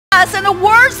us, and the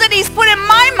words that he's put in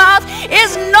my mouth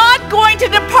is not going to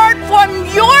depart from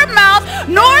your mouth,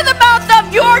 nor the mouth of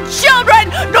your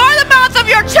children, nor the mouth of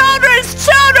your children's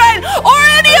children, or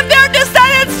any of their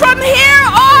descendants from here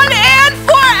on and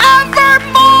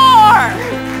forevermore.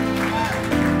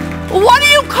 What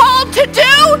are you called to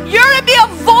do? You're to be a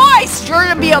voice. You're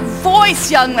to be a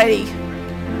voice, young lady.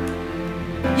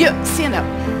 You stand up.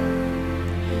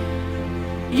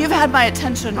 You've had my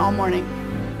attention all morning.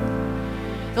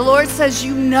 The Lord says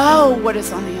you know what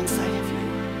is on the inside of you.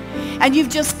 And you've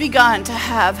just begun to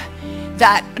have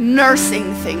that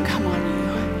nursing thing come on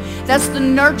you. That's the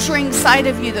nurturing side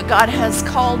of you that God has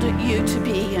called you to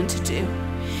be and to do.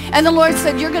 And the Lord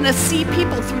said, you're going to see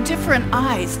people through different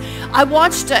eyes. I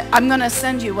watched it. I'm going to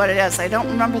send you what it is. I don't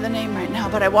remember the name right now,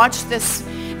 but I watched this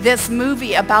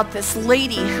movie about this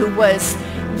lady who was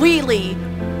really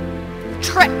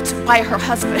tricked by her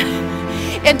husband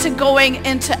into going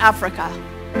into Africa.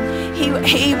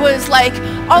 He was like,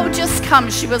 oh, just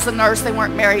come. She was a nurse. They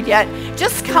weren't married yet.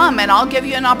 Just come and I'll give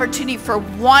you an opportunity for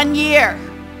 1 year.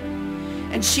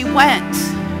 And she went.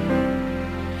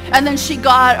 And then she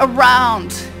got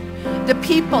around the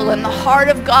people, and the heart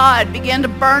of God began to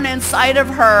burn inside of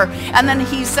her. And then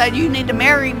he said, you need to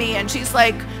marry me. And she's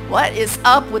like, what is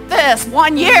up with this?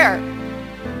 1 year.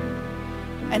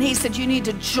 And he said, you need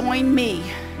to join me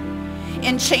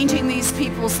in changing these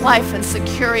people's life and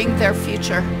securing their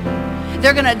future.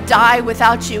 They're going to die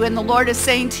without you. And the Lord is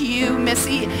saying to you,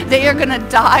 Missy, they are going to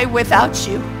die without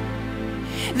you.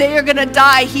 They are going to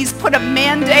die. He's put a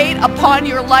mandate upon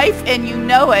your life, and you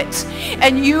know it.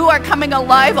 And you are coming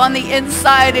alive on the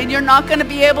inside, and you're not going to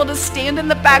be able to stand in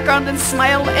the background and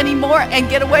smile anymore and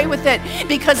get away with it,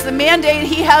 because the mandate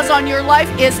he has on your life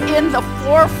is in the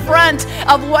forefront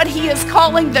of what he is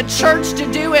calling the church to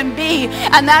do and be,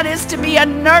 and that is to be a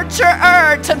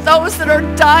nurturer to those that are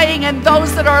dying and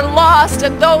those that are lost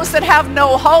and those that have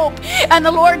no hope. And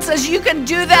the Lord says you can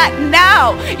do that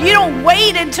now. You don't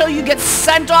wait until you get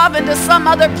sent off into some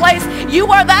other place. You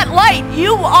are that light.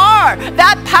 You are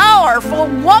that powerful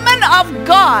woman of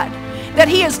God that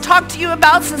he has talked to you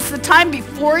about since the time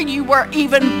before you were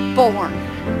even born.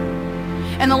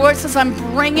 And the Lord says, I'm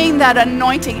bringing that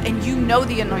anointing, and you know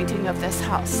the anointing of this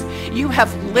house. You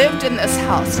have lived in this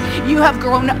house. You have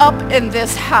grown up in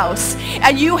this house,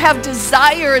 and you have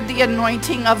desired the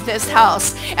anointing of this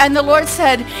house. And the Lord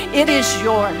said, it is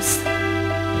yours.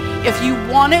 If you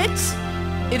want it,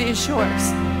 it is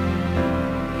yours.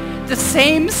 The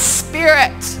same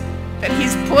spirit that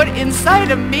he's put inside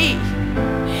of me,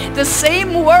 the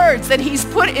same words that he's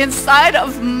put inside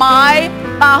of my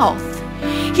mouth,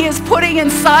 he is putting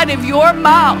inside of your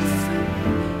mouth.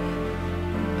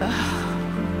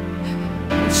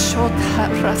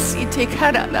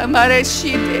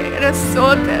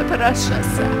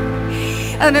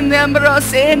 And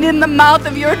in the mouth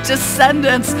of your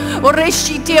descendants,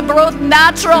 both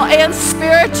natural and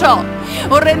spiritual.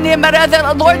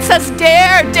 The Lord says,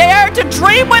 dare to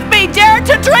dream with me, dare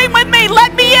to dream with me.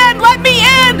 Let me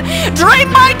in. Dream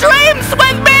my dreams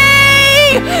with me.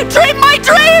 Dream my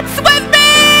dreams with me.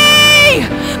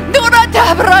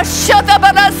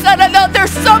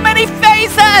 There's so many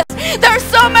faces. There's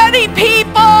so many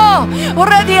people.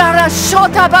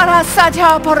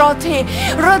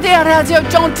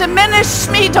 Don't diminish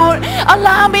me. Don't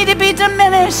allow me to be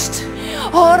diminished.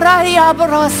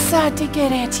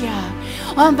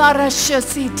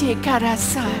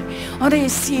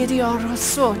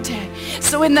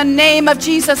 So in the name of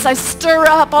Jesus, I stir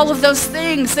up all of those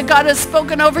things that God has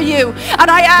spoken over you,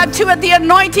 and I add to it the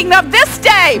anointing of this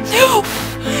day. You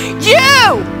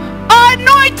are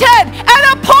anointed and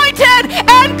appointed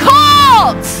and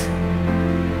called.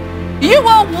 You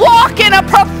will walk in a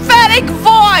prophetic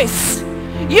voice.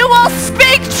 You will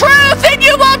speak truth, and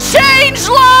you will change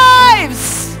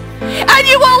lives. And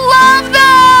you will love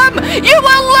them. You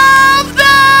will love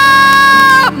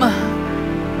them.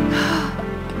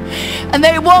 And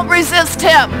they won't resist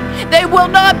him. They will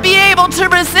not be able to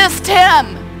resist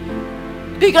him,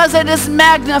 because it is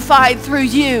magnified through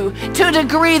you to a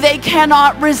degree they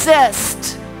cannot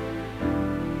resist.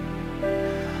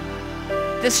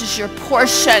 This is your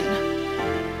portion.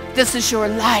 This is your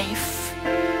life.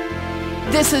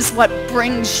 This is what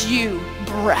brings you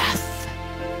breath.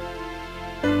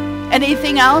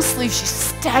 Anything else leaves you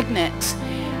stagnant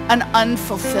and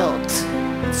unfulfilled.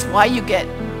 That's why you get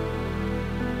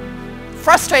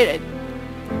frustrated,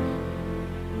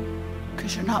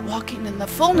 because you're not walking in the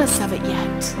fullness of it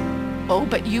yet. Oh,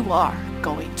 but you are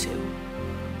going to.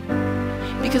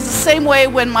 Because the same way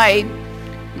when my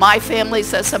family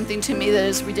says something to me that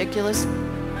is ridiculous,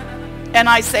 and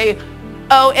I say,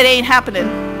 oh, it ain't happening.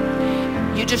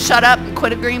 You just shut up and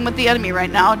quit agreeing with the enemy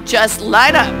right now. Just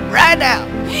line up right now.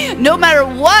 No matter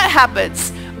what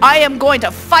happens, I am going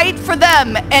to fight for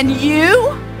them, and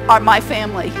you are my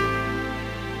family.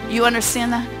 You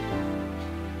understand that?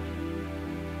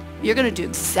 You're going to do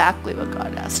exactly what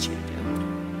God asked you to do.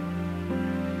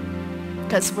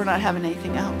 Because we're not having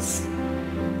anything else.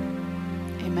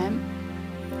 Amen?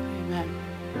 Amen.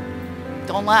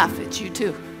 Don't laugh. It's you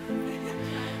too.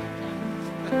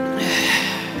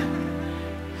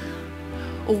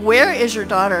 Where is your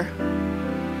daughter?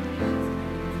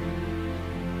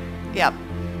 Yep.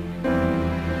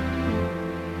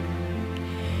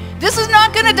 This is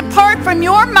not going to depart from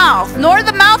your mouth, nor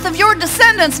the mouth of your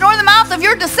descendants, nor the mouth of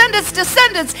your descendants'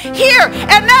 descendants, here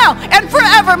and now and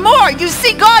forevermore. You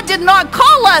see, God did not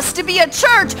call us to be a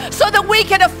church so that we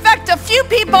can affect a few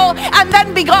people and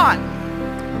then be gone.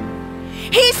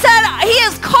 He said he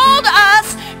has called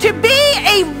us to be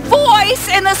a voice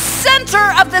in the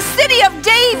center of the city of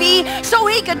David so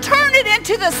he could turn it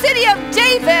into the city of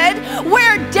David,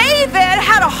 where David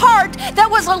had a heart that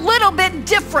was a little bit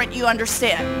different, you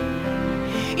understand.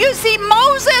 You see,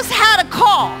 Moses had a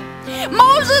call.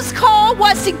 Moses' call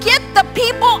was to get the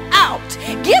people out,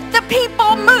 get the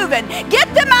people moving, get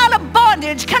them out of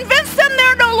bondage, convince them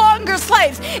they're no longer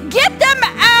slaves, get them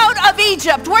out of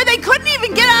Egypt where they couldn't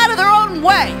even get out of their own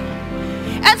way.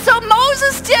 And so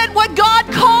Moses did what God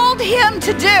called him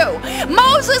to do.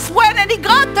 Moses went and he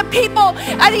got the people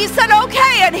and he said,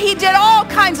 okay, and he did all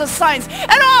kinds of signs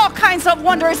and all kinds of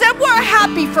wonders, and we're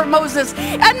happy for Moses.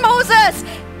 And Moses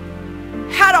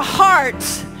had a heart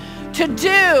to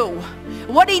do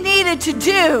what he needed to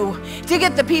do to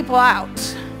get the people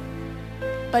out.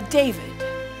 But David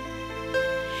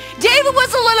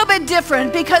was a little bit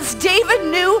different, because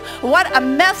David knew what a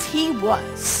mess he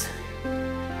was.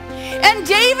 And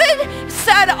David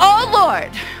said, oh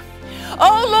Lord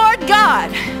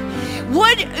God,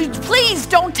 please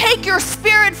don't take your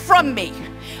spirit from me.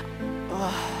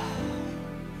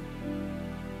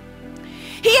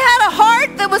 He had a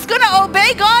heart that was going to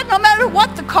obey God no matter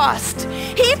what the cost.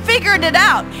 He figured it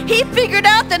out. He figured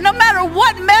out that no matter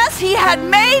what mess he had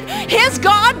made, his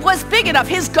God was big enough.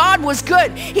 His God was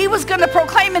good. He was going to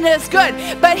proclaim it as good.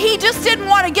 But he just didn't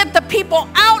want to get the people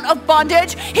out of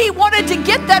bondage. He wanted to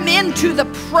get them into the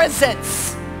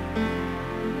presence.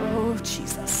 Oh,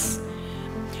 Jesus.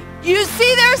 You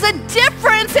see, there's a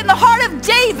difference in the heart of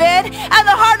David and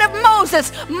the heart of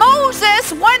Moses.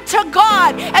 Moses went to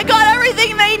God and got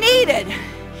everything they needed.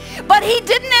 But he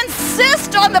didn't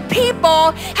insist on the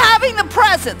people having the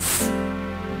presence.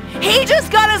 He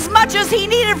just got as much as he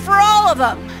needed for all of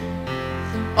them.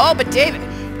 Oh, but David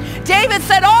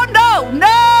said, oh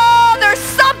no, there's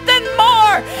something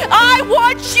more. I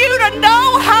want you to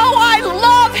know how I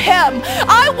love him.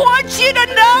 I want you to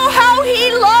know how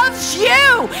he loves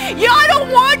you. I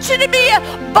don't want you to be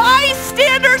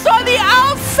bystanders on the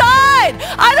outside.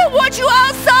 I don't want you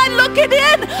outside looking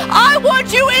in. I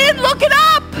want you in looking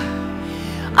up.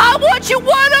 I want you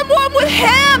one-on-one with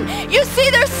him. You see,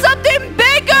 there's something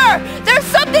bigger. There's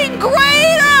something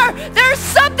greater. There's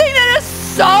something that is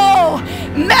so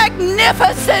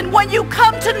magnificent when you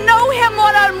come to know him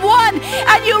one-on-one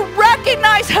and you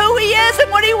recognize who he is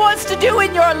and what he wants to do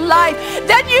in your life.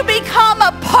 Then you become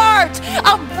a part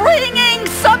of bringing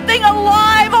something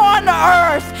alive on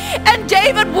earth. And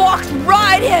David walked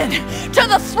right in to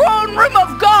the throne room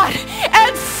of God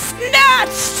and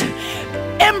snatched,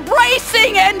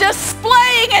 embracing and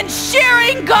displaying and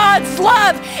sharing God's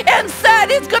love, and said,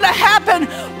 it's going to happen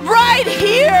right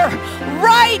here,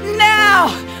 right now,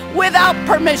 without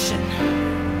permission.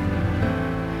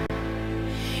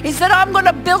 He said, I'm going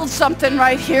to build something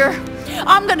right here.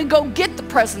 I'm going to go get the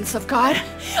presence of God.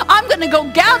 I'm going to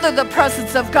go gather the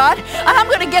presence of God, and I'm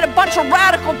going to get a bunch of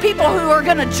radical people who are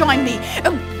going to join me.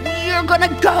 And we are going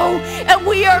to go, and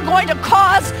we are going to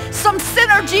cause some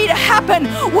synergy to happen.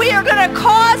 We are going to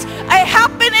cause a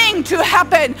happening to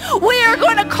happen. We are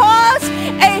going to cause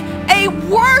a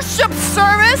worship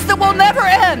service that will never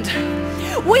end.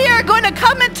 We are going to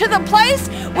come into the place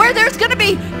where there's going to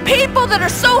be people that are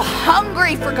so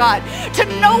hungry for God, to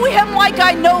know him like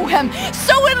I know him,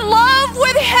 so in love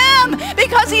with him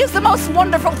because he is the most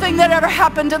wonderful thing that ever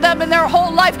happened to them in their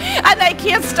whole life, and they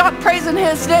can't stop praising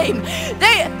his name.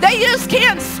 They just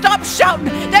can't stop shouting.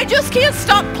 They just can't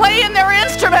stop playing their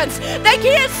instruments. They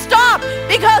can't stop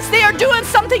because they are doing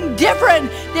something different.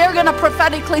 They're going to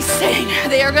prophetically sing.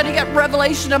 They are going to get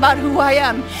revelation about who I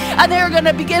am, and they're going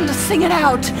to begin to sing it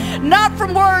out, not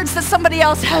from words that somebody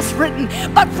else has written,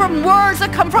 but from words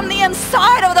that come from the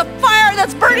inside of the fire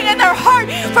that's burning in their heart,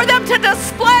 for them to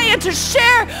display and to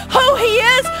share who he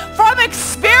is from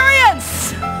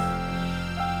experience.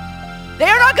 They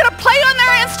are not going to play on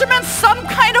their instruments some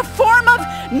kind of form of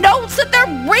notes that they're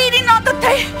reading on, that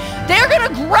they're going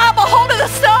to grab a hold of the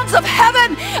sounds of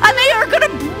heaven, and they are going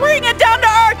to bring it down to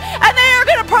earth, and they are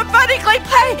going to prophetically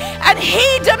play. And he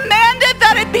demanded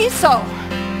that it be so.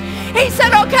 He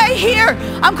said, okay, here,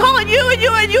 I'm calling you and you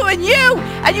and you and you,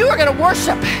 and you are going to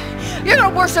worship. You're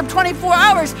going to worship 24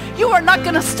 hours. You are not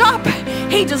going to stop.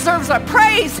 He deserves our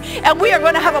praise, and we are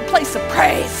going to have a place of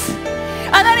praise.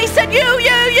 And then he said, you,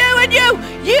 and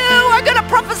you are going to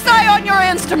prophesy on your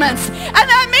instruments. And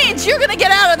that means you're going to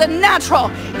get out of the natural.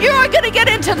 You are going to get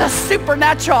into the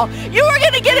supernatural. You are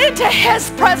going to get into his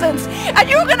presence. And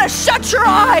you're going to shut your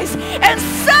eyes, and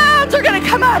sounds are going to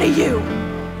come out of you.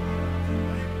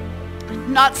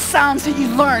 Not sounds that you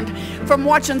learned from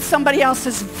watching somebody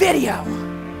else's video.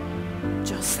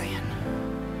 Just saying.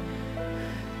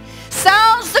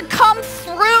 Sounds that come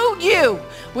through you.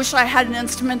 Wish I had an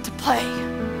instrument to play.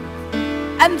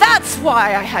 And that's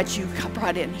why I had you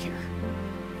brought in here.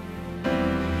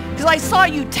 Because I saw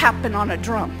you tapping on a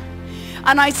drum.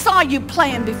 And I saw you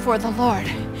playing before the Lord.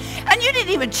 And you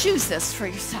didn't even choose this for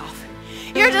yourself.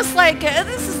 You're just like,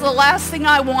 this is the last thing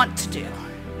I want to do.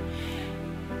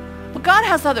 But God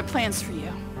has other plans for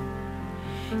you.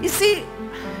 You see,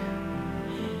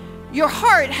 your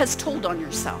heart has told on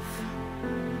yourself.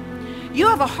 You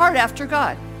have a heart after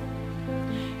God.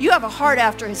 You have a heart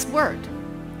after his word.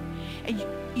 And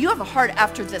you have a heart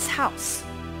after this house.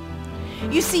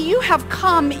 You see, you have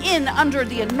come in under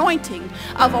the anointing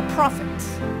of a prophet.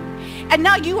 And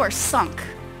now you are sunk.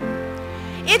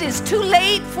 It is too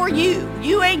late for you.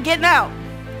 You ain't getting out.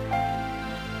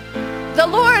 The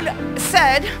Lord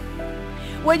said,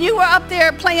 when you were up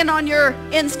there playing on your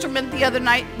instrument the other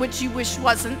night, which you wish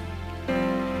wasn't,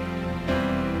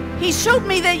 he showed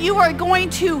me that you are going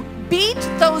to beat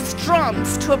those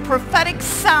drums to a prophetic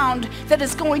sound that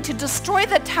is going to destroy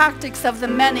the tactics of the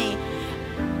many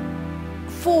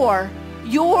for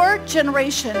your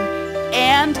generation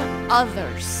and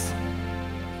others.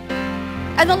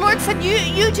 And the Lord said,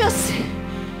 you just,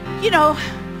 you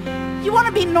want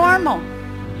to be normal.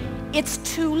 It's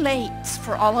too late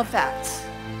for all of that.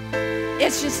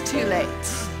 It's just too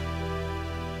late.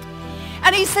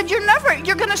 And he said, you're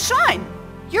going to shine.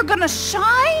 You're going to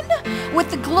shine with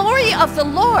the glory of the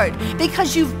Lord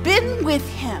because you've been with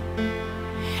him.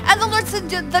 And the Lord said,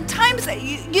 the times that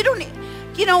you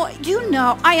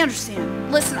don't, I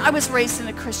understand. Listen, I was raised in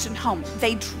a Christian home.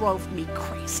 They drove me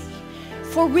crazy.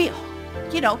 For real.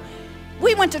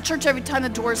 We went to church every time the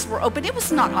doors were open. It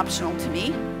was not optional to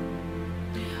me.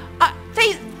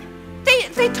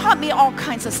 They taught me all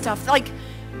kinds of stuff. Like,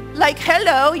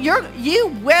 hello, you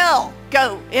will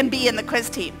go and be in the quiz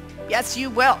team. Yes, you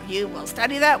will. You will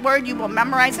study that word. You will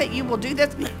memorize it. You will do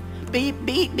this. Beep,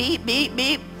 beep, beep, beep,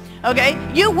 beep. Okay?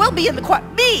 You will be in the choir.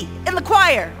 Be in the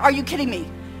choir. Are you kidding me?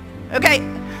 Okay?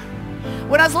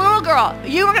 When I was a little girl,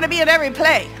 you were going to be in every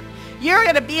play. You were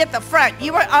going to be at the front.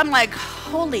 I'm like,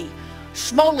 holy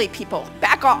schmoly, people.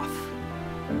 Back off.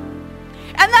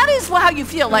 And that is how you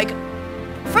feel. Like,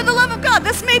 for the love of God,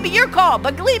 this may be your call,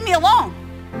 but leave me alone.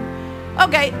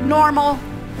 Okay, normal.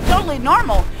 Totally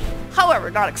normal.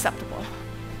 However, not acceptable.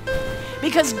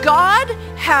 Because God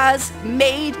has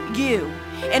made you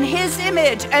in his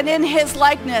image and in his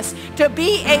likeness to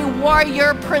be a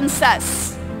warrior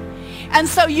princess. And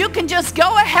so you can just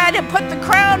go ahead and put the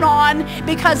crown on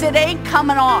because it ain't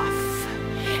coming off.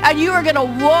 And you are going to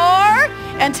war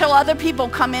until other people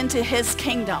come into his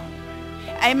kingdom.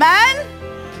 Amen?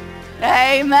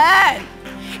 Amen.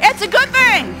 It's a good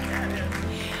thing.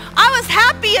 I was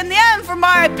happy in the end for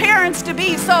my parents to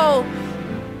be so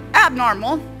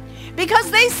abnormal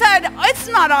because they said, it's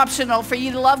not optional for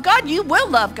you to love God. You will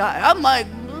love God. I'm like,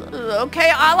 okay.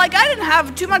 I didn't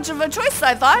have too much of a choice,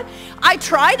 I thought. I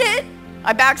tried it.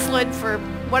 I backslid for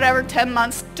whatever, 10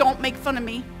 months. Don't make fun of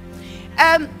me.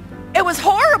 It was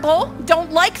horrible.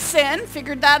 Don't like sin.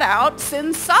 Figured that out.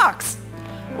 Sin sucks.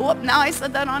 Whoop, now I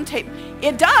said that on tape.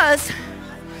 It does.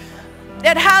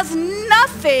 It has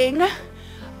nothing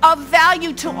of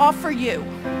value to offer you.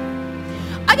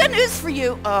 I got news for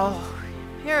you. Oh,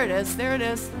 here it is. There it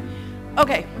is.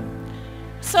 Okay.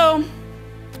 So,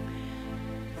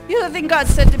 the other thing God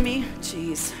said to me,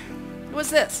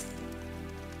 was this.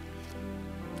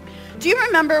 Do you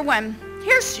remember when,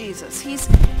 here's Jesus. He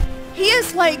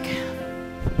is like,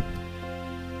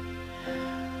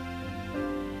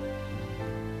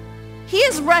 he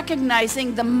is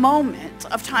recognizing the moment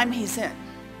of time he's in.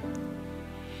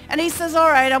 And he says, all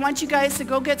right, I want you guys to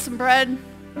go get some bread,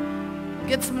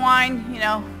 get some wine.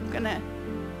 I'm going to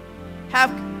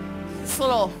have this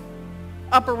little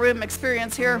upper room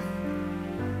experience here.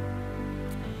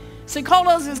 So he called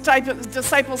all his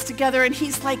disciples together, and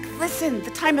he's like, listen,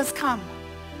 the time has come.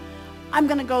 I'm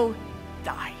going to go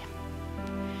die.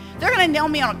 They're going to nail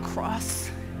me on a cross.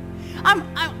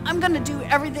 I'm going to do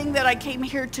everything that I came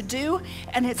here to do,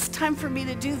 and it's time for me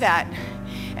to do that.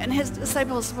 And his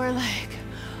disciples were like,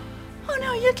 oh,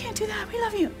 no, you can't do that. We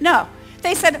love you. No.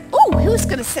 They said, oh, who's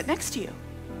going to sit next to you?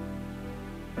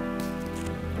 And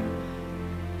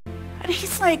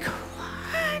he's like,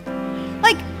 what?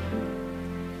 Like,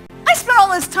 I spent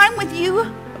all this time with you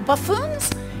buffoons,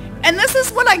 and this is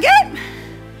what I get?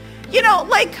 You know,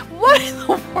 like, what in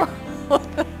the world?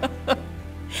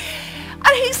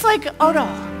 And he's like, oh no.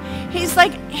 He's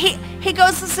like, he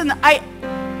goes, listen,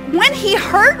 when he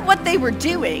heard what they were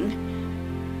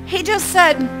doing, he just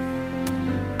said,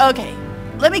 okay,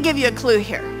 let me give you a clue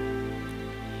here.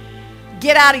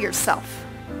 Get out of yourself.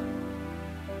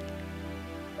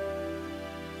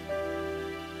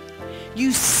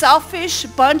 You selfish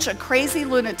bunch of crazy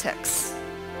lunatics.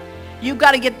 You've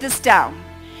got to get this down,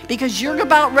 because you're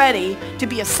about ready to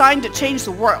be assigned to change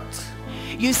the world.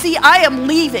 You see, I am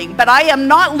leaving, but I am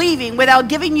not leaving without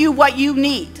giving you what you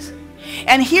need.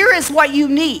 And here is what you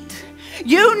need.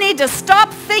 You need to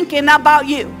stop thinking about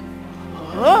you.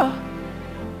 Oh.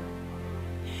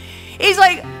 He's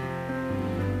like,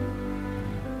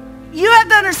 you have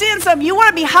to understand something. You want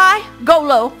to be high? Go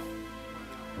low.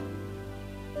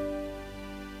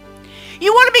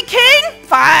 You want to be king?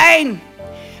 Fine.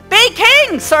 Be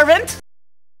king, servant.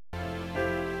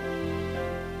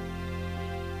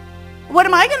 What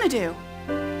am I going to do?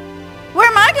 Where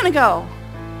am I going to go?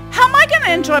 How am I going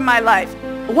to enjoy my life?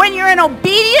 When you're in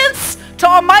obedience to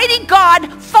Almighty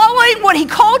God, following what he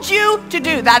called you to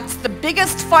do. That's the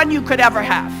biggest fun you could ever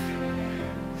have.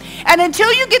 And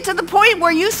until you get to the point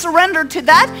where you surrender to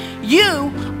that,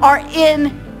 you are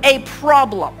in a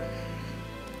problem.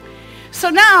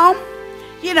 So now,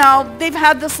 you know, they've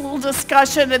had this little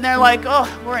discussion, and they're like, oh,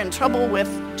 we're in trouble with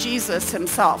Jesus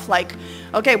himself. Like,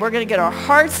 okay, we're going to get our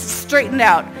hearts straightened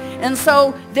out. And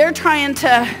so they're trying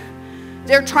to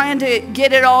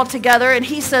get it all together. And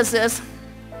he says this.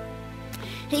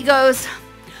 He goes,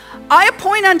 I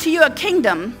appoint unto you a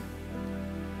kingdom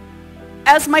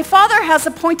as my Father has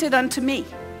appointed unto me.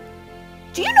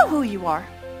 Do you know who you are?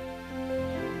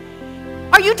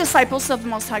 Are you disciples of the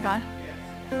Most High God?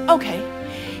 Okay.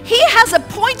 He has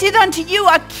appointed unto you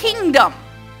a kingdom.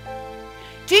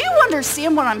 Do you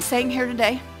understand what I'm saying here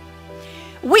today?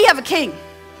 We have a king.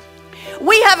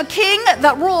 We have a king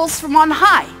that rules from on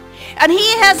high. And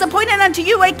he has appointed unto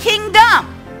you a kingdom.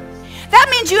 That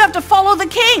means you have to follow the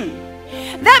king.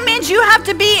 That means you have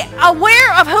to be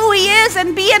aware of who he is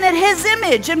and be in his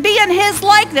image and be in his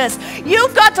likeness.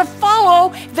 You've got to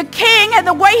follow the king and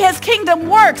the way his kingdom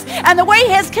works. And the way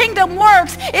his kingdom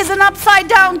works is an upside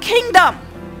down kingdom.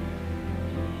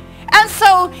 And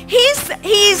so he's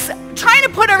trying to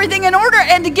put everything in order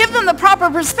and to give them the proper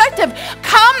perspective.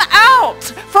 Come out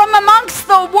from amongst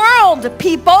the world,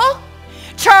 people.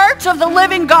 Church of the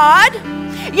living God.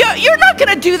 You're not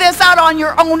going to do this out on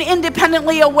your own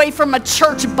independently away from a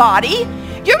church body.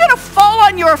 You're going to fall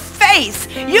on your face.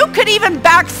 You could even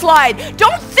backslide.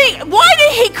 Don't think, why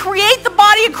did he create the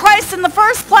body of Christ in the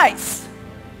first place?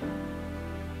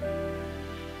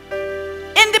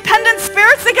 Independent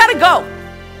spirits, they got to go.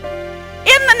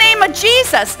 In the name of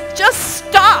Jesus, just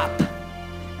stop.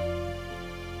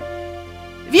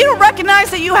 If you don't recognize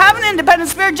that you have an independent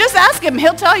spirit, just ask him.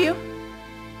 He'll tell you.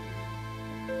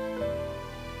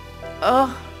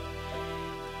 Oh.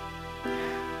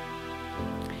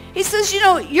 He says, you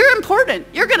know, you're important.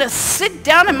 You're going to sit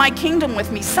down in my kingdom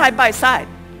with me side by side.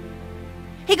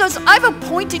 He goes, I've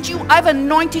appointed you. I've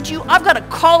anointed you. I've got a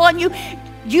call on you.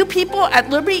 You people at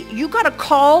Liberty, you got a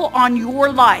call on your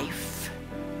life.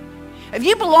 If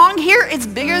you belong here, it's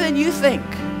bigger than you think.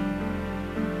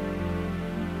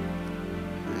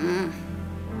 And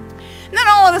then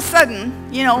all of a sudden,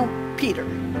 you know, Peter.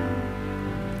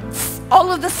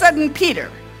 All of a sudden, Peter.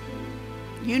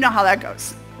 You know how that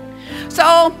goes.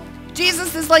 So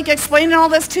Jesus is like explaining all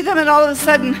this to them, and all of a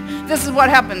sudden, this is what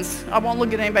happens. I won't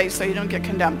look at anybody so you don't get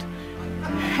condemned.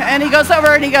 And he goes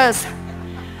over and he goes,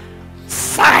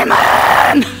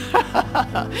 Simon!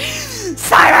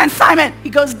 Simon, Simon. He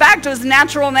goes back to his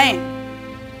natural name.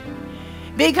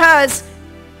 Because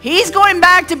he's going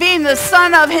back to being the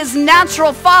son of his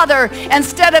natural father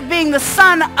instead of being the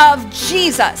son of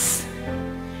Jesus.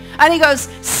 And he goes,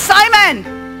 Simon,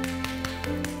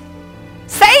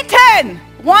 Satan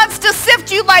wants to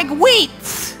sift you like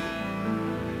wheat,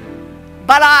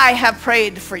 but I have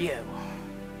prayed for you.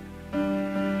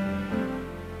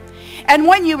 And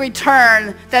when you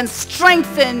return, then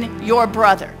strengthen your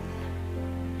brother.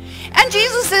 And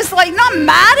Jesus is like not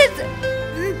mad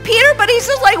at Peter, but he's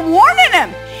just like warning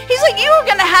him. He's like, you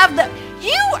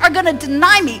are going to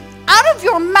deny me. Out of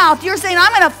your mouth, you're saying,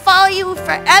 I'm going to follow you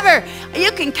forever.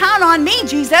 You can count on me,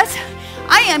 Jesus.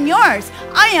 I am yours.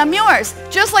 I am yours.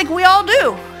 Just like we all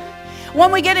do.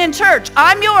 When we get in church,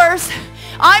 I'm yours.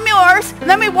 I'm yours. And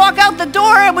then we walk out the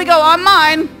door and we go, I'm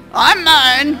mine. I'm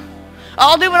mine.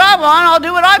 I'll do what I want. I'll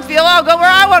do what I feel. I'll go where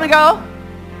I want to go.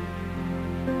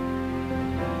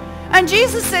 And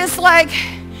Jesus is like,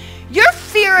 you're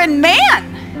fearing man.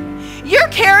 You're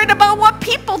caring about what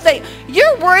people think.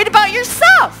 You're worried about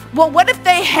yourself. Well, what if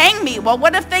they hang me? Well,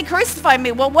 what if they crucify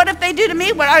me? Well, what if they do to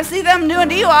me what I see them doing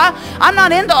to you? I'm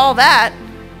not into all that.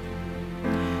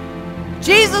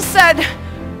 Jesus said,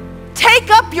 take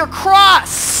up your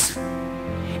cross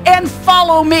and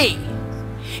follow me.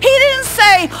 He didn't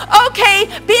say,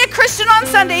 okay, be a Christian on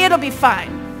Sunday, it'll be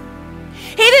fine.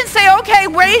 He didn't say, okay,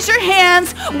 raise your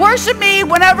hands, worship me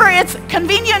whenever it's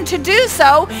convenient to do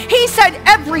so. He said,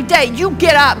 every day you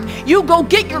get up, you go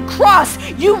get your cross,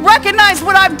 you recognize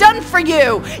what I've done for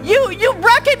you. You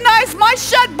recognize my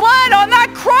shed blood on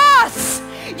that cross.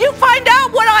 You find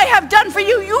out what I have done for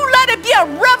you. You let it be a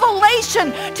revelation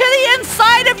to the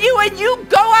inside of you, and you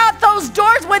go out those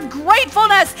doors with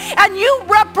gratefulness, and you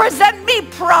represent me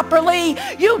properly.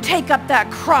 You take up that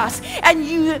cross, and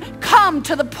you come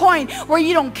to the point where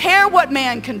you don't care what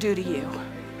man can do to you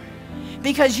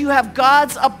because you have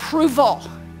God's approval.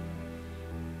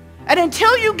 And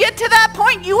until you get to that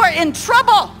point, you are in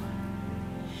trouble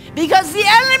because the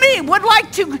enemy would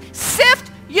like to sift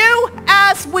you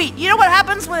as wheat. You know what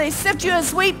happens when they sift you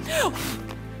as wheat?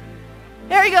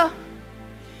 There you go.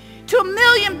 To a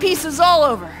million pieces all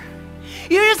over.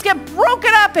 You just get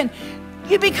broken up and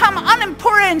you become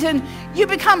unimportant and you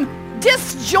become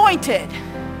disjointed.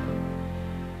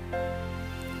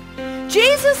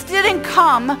 Jesus didn't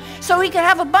come so he could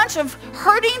have a bunch of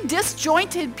hurting,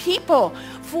 disjointed people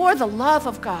for the love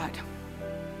of God.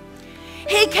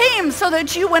 He came so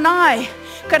that you and I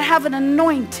could have an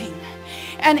anointing.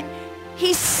 And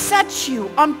he set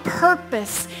you on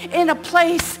purpose in a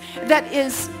place that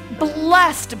is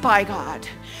blessed by God.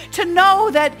 To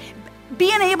know that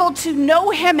being able to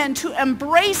know him and to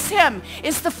embrace him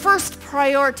is the first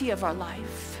priority of our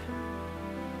life.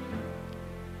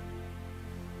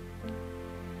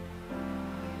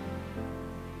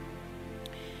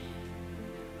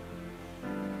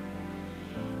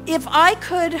 If I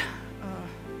could,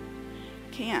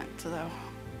 can't though.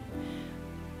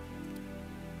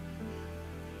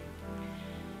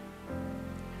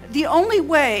 The only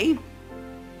way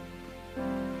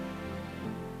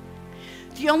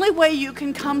you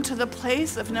can come to the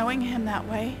place of knowing him that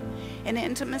way in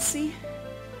intimacy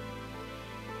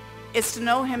is to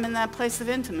know him in that place of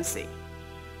intimacy.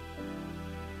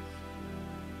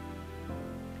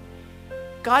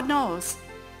 God knows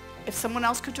if someone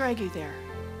else could drag you there,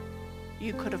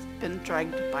 you could have been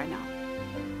dragged by now.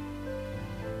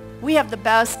 We have the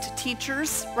best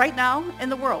teachers right now in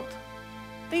the world.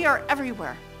 They are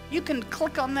everywhere. You can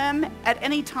click on them at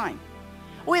any time.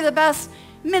 We have the best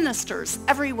ministers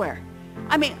everywhere.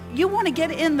 I mean, you want to get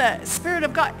in the Spirit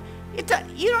of God.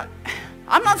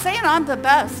 I'm not saying I'm the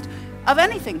best of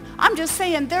anything. I'm just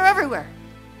saying they're everywhere.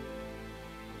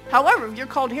 However, if you're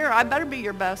called here, I better be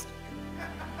your best.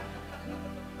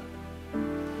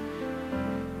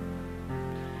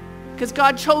 Because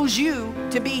God chose you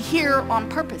to be here on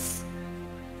purpose.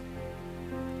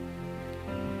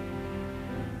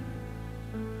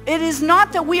 It is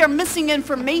not that we are missing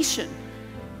information.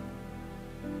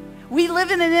 We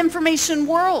live in an information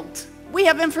world. We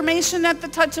have information at the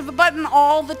touch of a button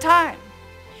all the time.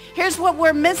 Here's what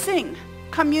we're missing: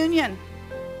 communion.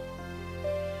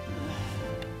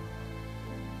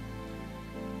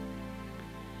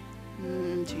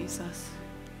 Jesus.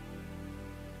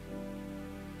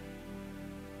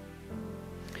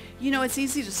 You know, it's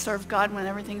easy to serve God when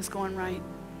everything's going right.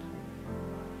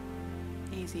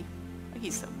 Easy.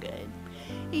 He's so good.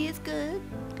 He is good,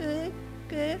 good,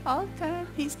 good all the time.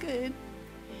 He's good.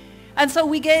 And so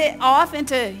we get off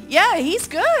into, yeah, he's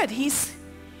good. He's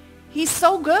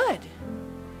so good.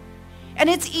 And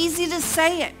it's easy to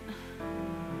say it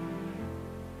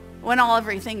when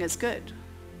everything is good.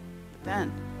 But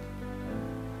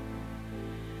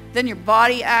then your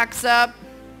body acts up.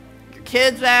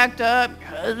 Kids act up, your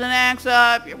husband acts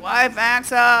up, your wife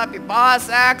acts up, your boss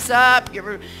acts up,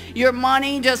 your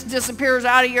money just disappears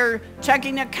out of your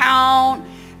checking account.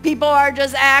 People are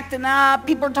just acting up.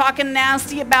 People are talking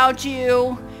nasty about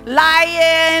you,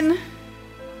 lying,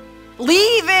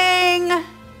 leaving,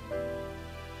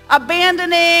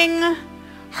 abandoning,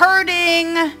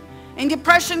 hurting, and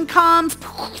depression comes.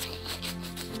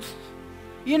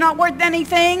 You're not worth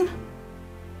anything.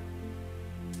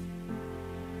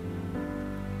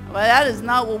 Well, that is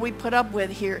not what we put up with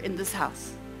here in this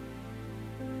house.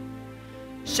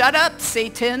 Shut up,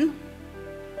 Satan.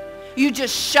 You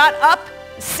just shut up,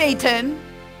 Satan.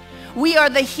 We are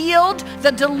the healed,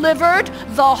 the delivered,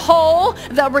 the whole,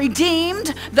 the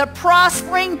redeemed, the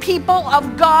prospering people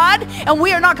of God. And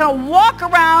we are not going to walk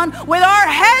around with our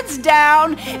heads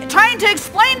down trying to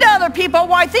explain to other people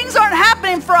why things aren't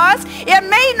happening for us. It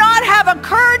may not have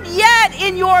occurred yet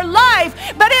in your life,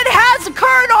 but it has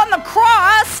occurred on the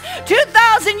cross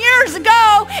 2,000 years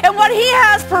ago. And what he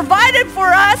has provided for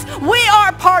us, we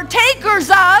are partakers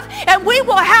of, and we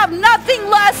will have nothing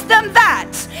less than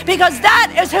that, because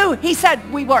that is who he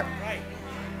said we were.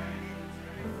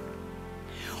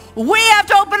 We have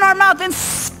to open our mouth and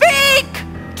speak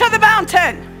to the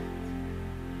mountain.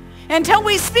 Until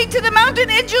we speak to the mountain,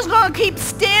 it's just going to keep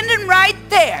standing right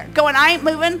there. Going, I ain't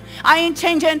moving. I ain't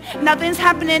changing. Nothing's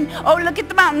happening. Oh, look at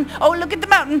the mountain. Oh, look at the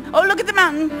mountain. Oh, look at the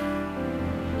mountain.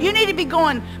 You need to be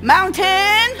going, mountain,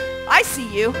 I see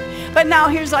you. But now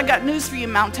I got news for you,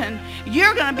 mountain.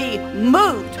 You're going to be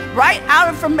moved right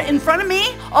out from in front of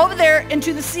me over there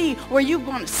into the sea, where you're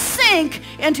going to sink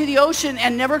into the ocean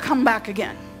and never come back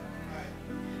again.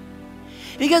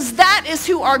 Because that is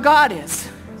who our God is.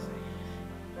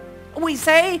 We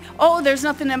say, oh, there's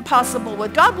nothing impossible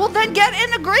with God. Well, then get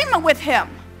in agreement with him.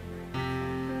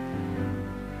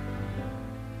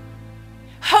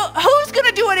 Who's going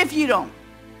to do it if you don't?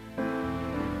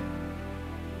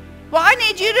 Well, I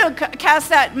need you to cast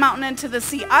that mountain into the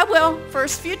sea. I will,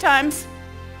 first few times.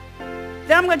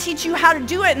 Then I'm going to teach you how to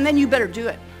do it, and then you better do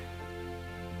it.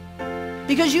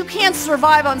 Because you can't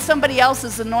survive on somebody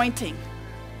else's anointing.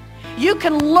 You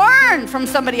can learn from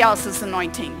somebody else's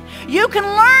anointing. You can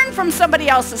learn from somebody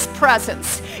else's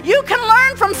presence. You can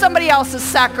learn from somebody else's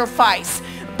sacrifice.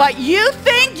 But you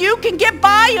think you can get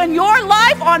by in your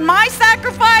life on my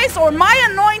sacrifice or my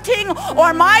anointing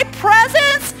or my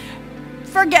presence?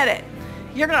 Forget it.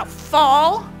 You're going to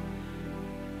fall.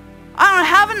 I don't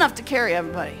have enough to carry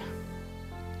everybody.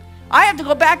 I have to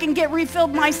go back and get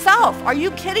refilled myself. Are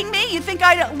you kidding me? You think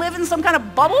I live in some kind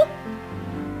of bubble?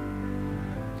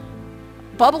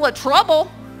 Bubble of trouble.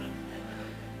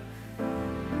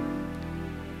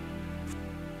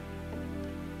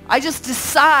 I just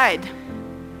decide.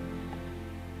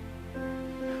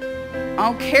 I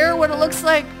don't care what it looks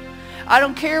like. I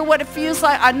don't care what it feels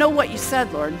like. I know what you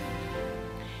said, Lord.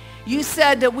 You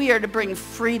said that we are to bring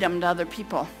freedom to other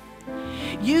people.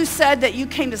 You said that you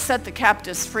came to set the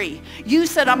captives free. You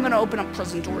said, I'm going to open up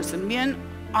prison doors. And man,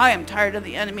 I am tired of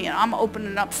the enemy, and I'm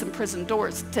opening up some prison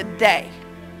doors today.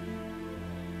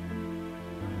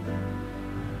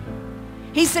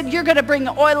 He said, you're going to bring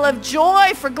the oil of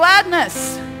joy for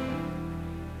gladness.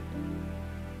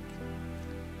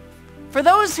 For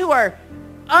those who are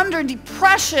under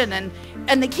depression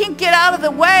and they can't get out of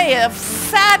the way of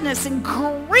sadness and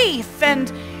grief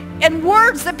and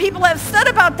words that people have said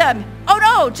about them. Oh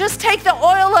no, just take the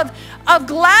oil of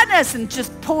gladness and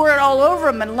just pour it all over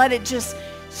them and let it just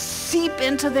seep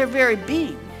into their very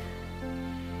being.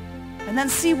 And then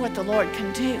see what the Lord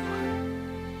can do.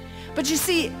 But you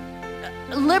see,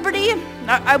 liberty,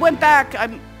 I went back,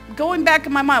 I'm going back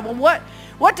in my mind. Well,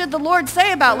 what did the Lord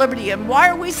say about liberty, and why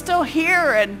are we still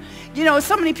here? And you know,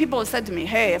 so many people have said to me,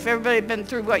 hey, if everybody had been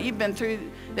through what you've been through,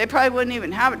 they probably wouldn't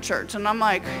even have a church. And I'm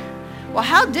like, well,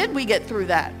 how did we get through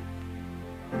that?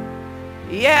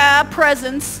 Yeah,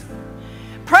 presence.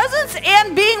 Presence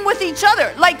and being with each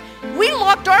other. Like, we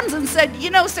locked arms and said, you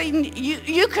know, Satan,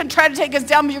 you could try to take us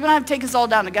down, but you're going to have to take us all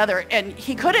down together. And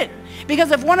he couldn't.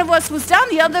 Because if one of us was down,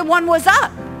 the other one was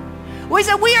up. We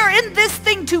said, we are in this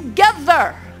thing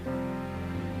together.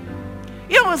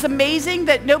 You know, it was amazing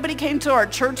that nobody came to our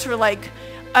church for like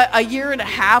a year and a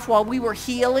half while we were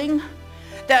healing.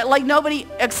 That like nobody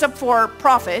except for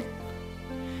Prophet,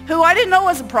 who I didn't know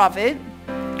was a prophet,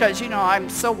 because, you know, I'm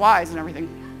so wise and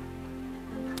everything.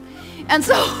 And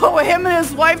so him and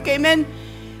his wife came in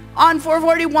on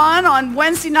 441 on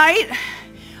Wednesday night.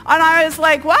 And I was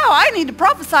like, wow, I need to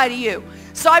prophesy to you.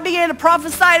 So I began to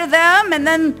prophesy to them, and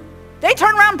then they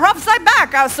turned around and prophesied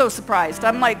back. I was so surprised.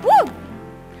 I'm like, whoa,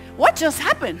 what just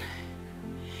happened?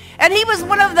 And he was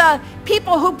one of the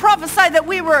people who prophesied that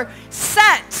we were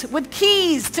set with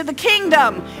keys to the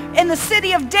kingdom in the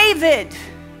city of David.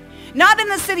 Not in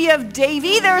the city of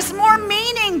Davy. There's more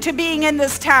meaning to being in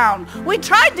this town. We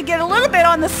tried to get a little bit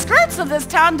on the skirts of this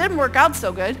town. Didn't work out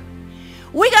so good.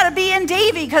 We got to be in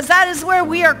Davie because that is where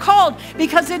we are called,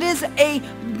 because it is a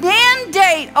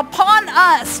mandate upon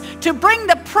us to bring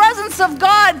the presence of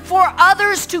God for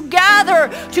others to gather,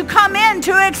 to come in,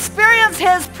 to experience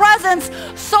his presence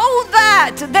so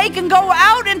that they can go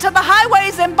out into the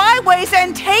highways and byways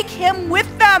and take him with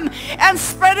them and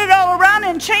spread it all around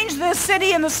and change this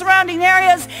city and the surrounding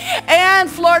areas and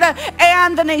Florida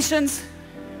and the nations.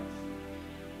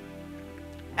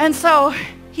 And so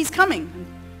he's coming.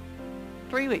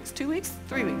 3 weeks, 2 weeks,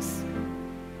 3 weeks.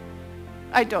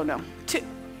 I don't know.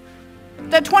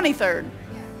 The 23rd.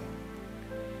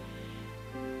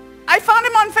 I found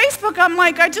him on Facebook. I'm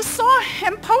like, I just saw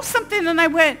him post something and I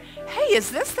went, hey, is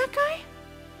this that guy?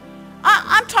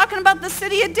 I'm talking about the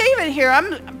city of David here.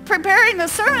 I'm preparing the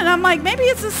sermon. I'm like, maybe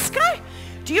it's this guy.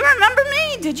 Do you remember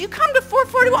me? Did you come to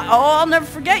 441? Oh, I'll never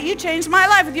forget. You changed my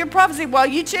life with your prophecy. Well,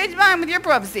 you changed mine with your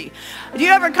prophecy. Do you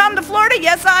ever come to Florida?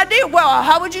 Yes, I do. Well,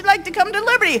 how would you like to come to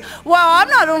Liberty? Well, I'm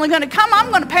not only going to come,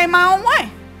 I'm going to pay my own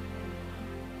way.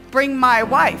 Bring my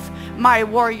wife, my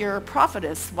warrior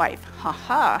prophetess wife. Ha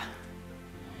ha.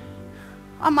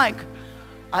 I'm like,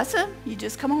 awesome. You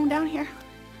just come on down here.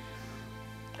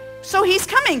 So he's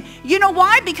coming. You know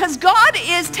why? Because God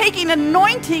is taking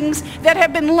anointings that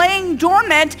have been laying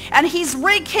dormant and he's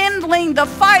rekindling the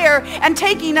fire and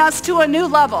taking us to a new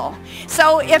level.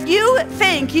 So if you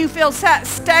think you feel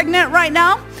stagnant right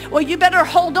now, well, you better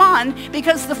hold on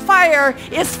because the fire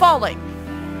is falling.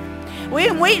 We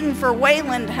ain't waiting for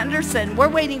Wayland Henderson. We're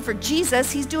waiting for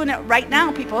Jesus. He's doing it right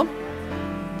now, people.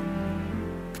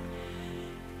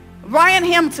 Ryan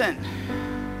Hamilton.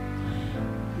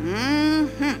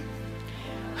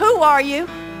 Who are you?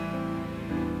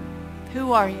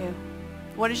 Who are you?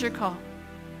 What is your call?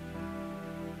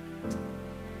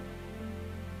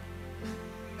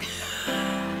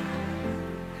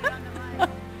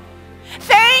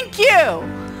 Thank you.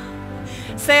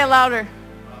 Say it louder.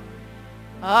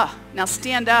 Oh, now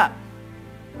stand up.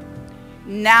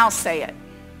 Now say it.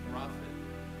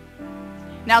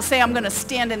 Now say, I'm going to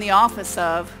stand in the office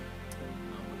of.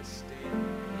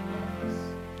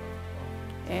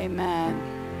 Amen.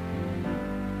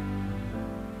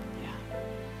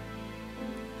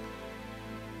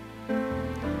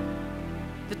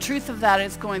 The truth of that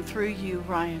is going through you,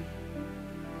 Ryan.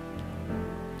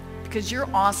 Because you're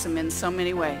awesome in so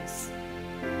many ways.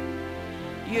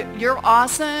 You're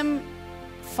awesome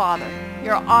father.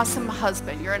 You're an awesome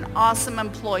husband. You're an awesome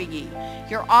employee.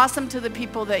 You're awesome to the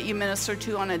people that you minister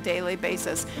to on a daily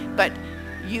basis. But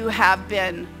you have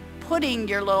been putting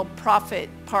your little prophet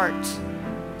part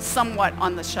somewhat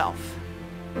on the shelf.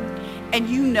 And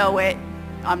you know it.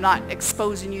 I'm not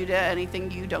exposing you to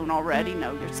anything you don't already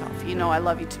know yourself. You know I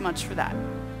love you too much for that.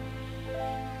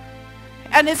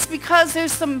 And it's because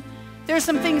there's some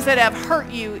things that have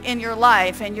hurt you in your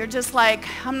life and you're just like,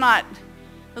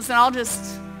 listen, I'll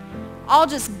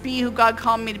just be who God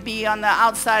called me to be on the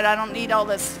outside. I don't need all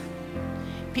this.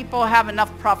 People have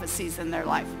enough prophecies in their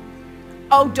life.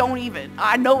 Oh, don't even.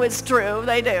 I know it's true.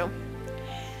 They do.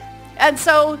 And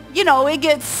so, it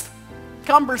gets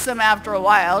cumbersome after a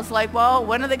while. It's like, well,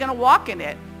 when are they going to walk in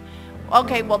it?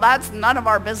 Okay, well, that's none of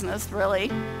our business,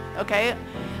 really. Okay?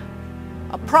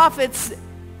 A prophet's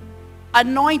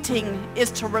anointing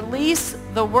is to release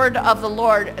the word of the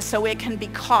Lord so it can be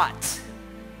caught.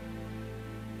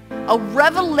 A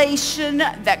revelation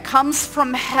that comes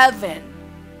from heaven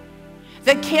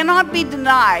that cannot be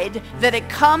denied, that it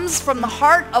comes from the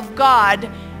heart of God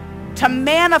to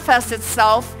manifest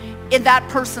itself in that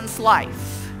person's life.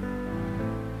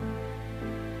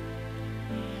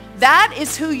 That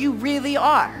is who you really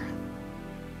are.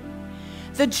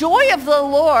 The joy of the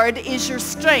Lord is your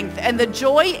strength, and the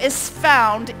joy is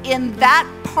found in that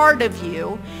part of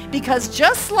you, because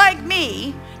just like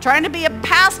me, trying to be a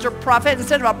pastor prophet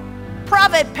instead of a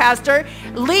prophet pastor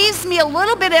leaves me a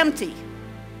little bit empty.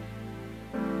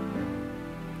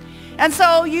 And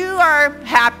so you are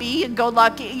happy and go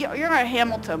lucky. You're a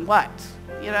Hamilton, what?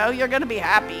 You're going to be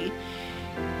happy.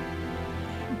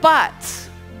 But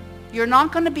you're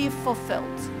not going to be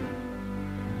fulfilled.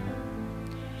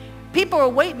 People are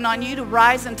waiting on you to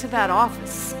rise into that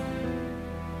office.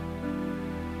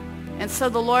 And so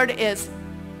the Lord is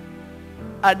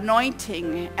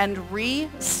anointing and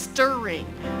re-stirring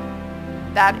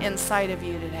that inside of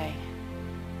you today.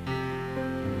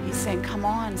 He's saying, come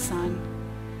on, son.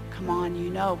 Come on, you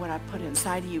know what I put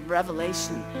inside of you.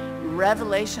 Revelation.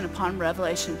 Revelation upon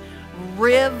revelation.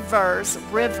 Rivers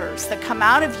that come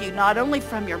out of you, not only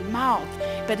from your mouth,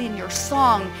 but in your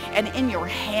song and in your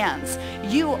hands.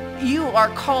 You are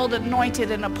called, anointed,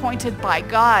 and appointed by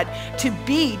God to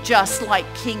be just like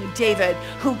King David,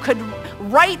 who could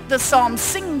write the Psalms,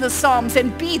 sing the Psalms,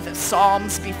 and be the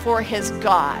Psalms before his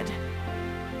God.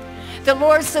 The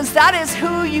Lord says, that is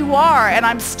who you are, and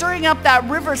I'm stirring up that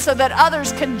river so that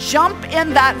others can jump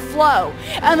in that flow.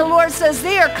 And the Lord says,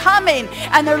 they are coming,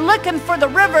 and they're looking for the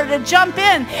river to jump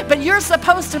in, but you're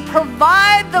supposed to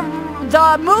provide the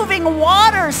moving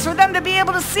waters for them to be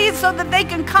able to see, so that they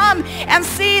can come and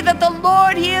see that the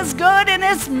Lord, he is good, and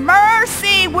his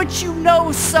mercy, which you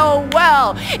know so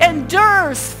well,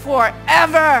 endures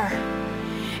forever.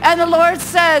 And the Lord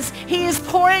says he is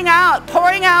pouring out,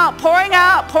 pouring out, pouring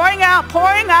out, pouring out,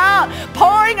 pouring out,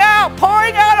 pouring out,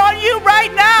 pouring out on you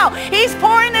right now. He's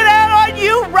pouring it out on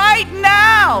you right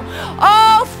now.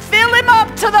 Oh, fill him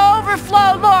up to the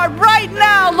overflow, Lord, right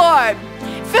now, Lord.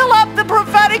 Fill up the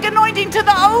prophetic anointing to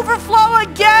the overflow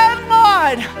again,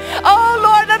 Lord. Oh,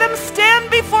 Lord, let him stand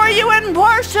before you and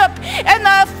worship in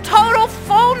the total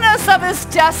fullness of his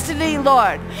destiny,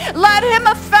 Lord. Let him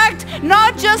affect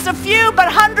not just a few, but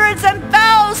hundreds and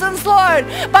thousands, Lord,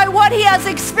 by what he has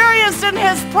experienced in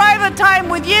his private time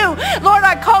with you. Lord,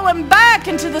 I call him back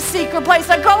into the secret place.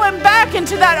 I call him back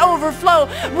into that overflow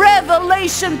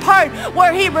revelation part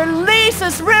where he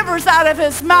releases rivers out of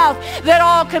his mouth that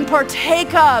all can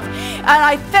partake of. And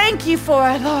I thank you for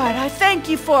it, Lord. I thank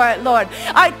you for it, Lord.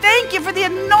 I thank you for the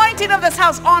anointing of this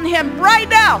house on him right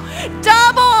now.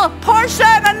 Double portion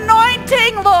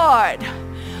anointing, Lord.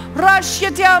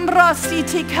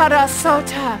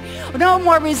 No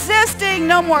more resisting,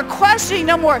 no more questioning,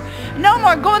 no more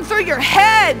going through your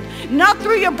head, not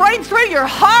through your brain, through your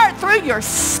heart, through your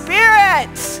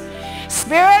spirit.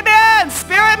 Spirit man,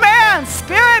 spirit man,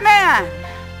 spirit man.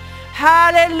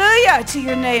 Hallelujah to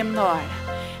your name, Lord.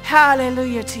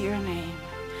 Hallelujah to your name.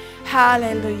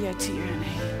 Hallelujah to your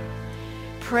name.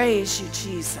 Praise you,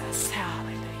 Jesus.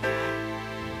 Hallelujah.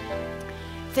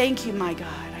 Thank you, my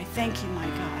God. I thank you, my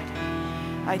God.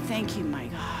 I thank you, my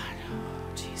God.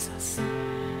 Oh, Jesus.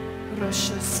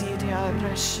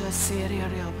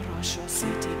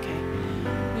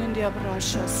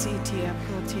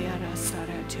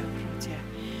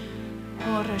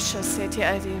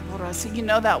 You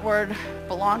know that word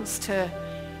belongs to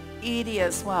Edie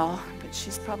as well, but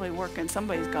she's probably working.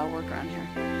 Somebody's got to work around here.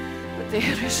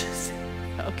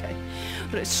 Okay.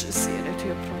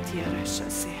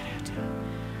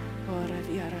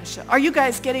 Are you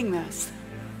guys getting this?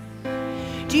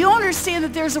 Do you understand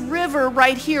that there's a river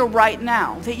right here, right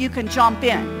now, that you can jump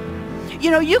in? You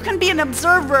know, you can be an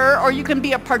observer or you can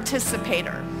be a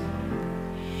participator.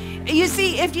 You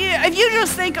see, if you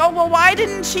just think, oh, well, why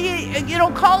didn't she,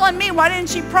 call on me? Why didn't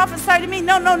she prophesy to me?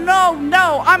 No.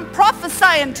 I'm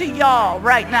prophesying to y'all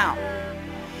right now.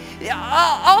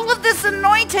 All of this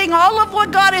anointing, all of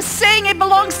what God is saying, it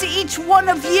belongs to each one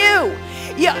of you.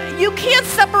 You can't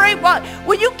separate.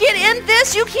 When you get in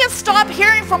this, you can't stop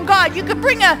hearing from God. You could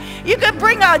bring a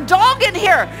dog in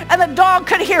here, and the dog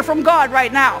could hear from God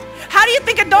right now. How do you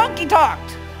think a donkey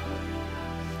talked?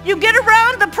 You get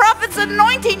around the prophet's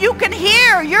anointing, you can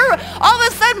hear. All of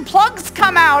a sudden plugs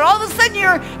come out. All of a sudden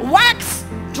your wax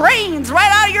drains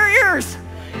right out of your ears.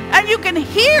 And you can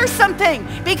hear something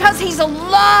because he's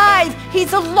alive.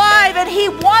 He's alive, and he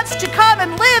wants to come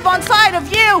and live on side of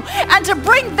you and to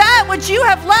bring that which you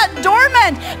have let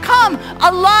dormant come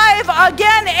alive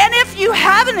again. And if you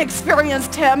haven't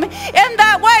experienced him in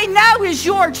that way, now is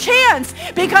your chance,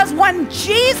 because when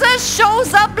Jesus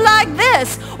shows up like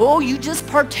this, oh, you just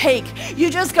partake. You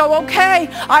just go, okay.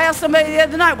 I asked somebody the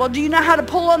other night, well, do you know how to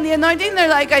pull on the anointing? They're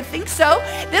like, I think so.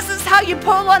 This is how you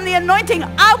pull on the anointing.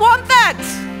 I want that.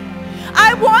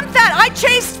 I want that. I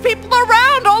chased people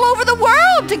around all over the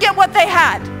world to get what they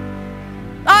had.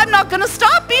 I'm not going to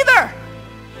stop either.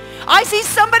 I see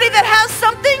somebody that has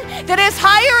something that is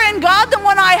higher in God than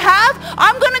what I have.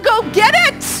 I'm going to go get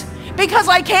it because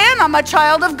I can. I'm a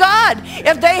child of God.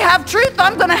 If they have truth,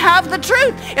 I'm going to have the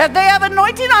truth. If they have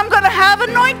anointing, I'm going to have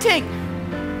anointing.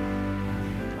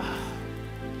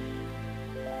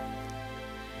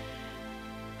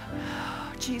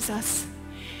 Oh, Jesus.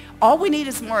 All we need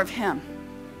is more of him.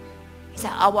 He said,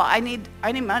 oh, well, I need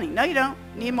money. No, you don't.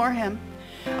 You need more of him.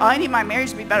 Oh, I need my marriage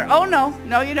to be better. Oh, no,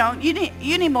 you don't. You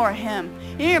need more of him.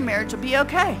 Your marriage will be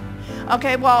okay.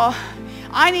 Okay, well,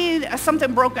 I need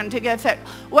something broken to get fixed.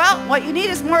 Well, what you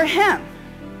need is more of him.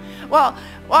 Well,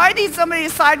 I need somebody to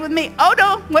side with me. Oh,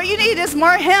 no, what you need is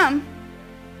more of him.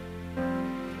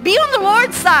 Be on the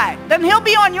Lord's side. Then he'll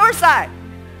be on your side.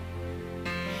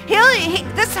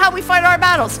 This is how we fight our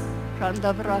battles. We'll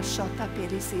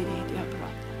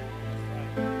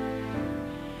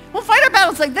fight our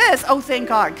battles like this. Oh, thank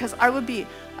God, because I would be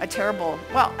a terrible,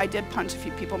 well, I did punch a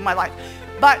few people in my life,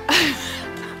 but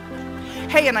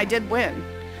hey, and I did win.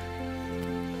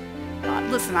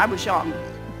 Listen, I was young.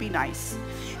 Be nice.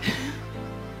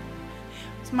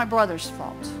 It's my brother's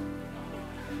fault.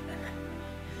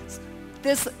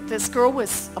 This girl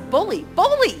was a bully.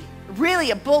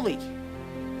 Really a bully.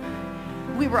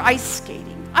 We were ice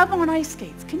skating. I'm on ice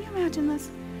skates. Can you imagine this?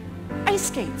 Ice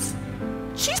skates.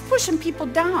 She's pushing people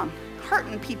down,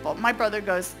 hurting people. My brother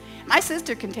goes, my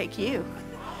sister can take you.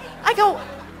 I go,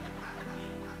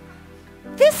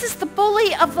 this is the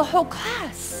bully of the whole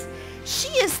class. She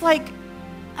is like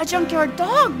a junkyard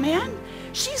dog, man.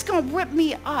 She's going to rip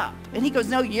me up. And he goes,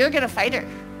 no, you're going to fight her.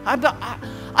 I'm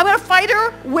going to fight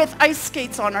her with ice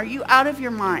skates on. Are you out of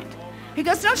your mind? He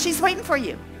goes, no, she's waiting for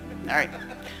you. All right.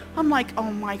 I'm like,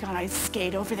 oh my God, I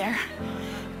skate over there.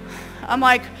 I'm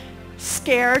like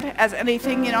scared as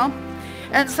anything, you know.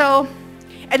 And so,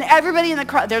 and everybody in the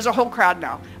crowd, there's a whole crowd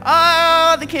now.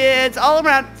 Oh, the kids all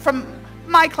around from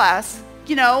my class,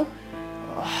 you know.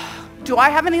 Do I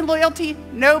have any loyalty?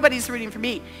 Nobody's rooting for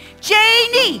me.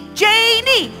 Janie.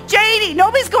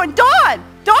 Nobody's going, Dawn.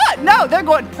 No, they're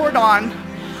going, poor Dawn.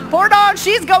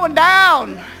 She's going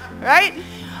down, right?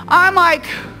 I'm like,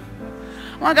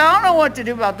 I don't know what to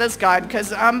do about this guy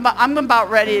because I'm about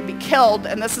ready to be killed,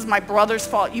 and this is my brother's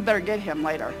fault. You better get him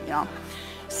later, you know.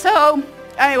 So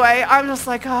anyway, I'm just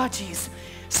like, oh, geez.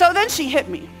 So then she hit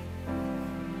me.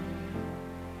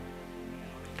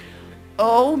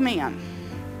 Oh, man.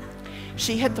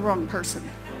 She hit the wrong person.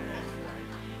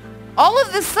 All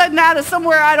of this sudden out of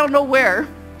somewhere I don't know where,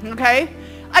 okay?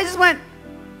 I just went,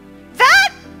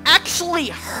 that actually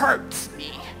hurts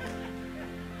me.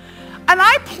 And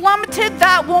I plummeted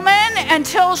that woman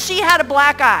until she had a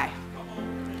black eye.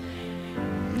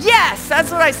 Yes,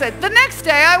 that's what I said. The next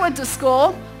day I went to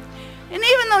school, and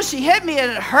even though she hit me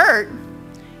and it hurt,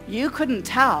 you couldn't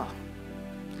tell.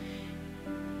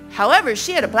 However,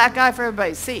 she had a black eye for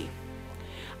everybody to see.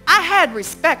 I had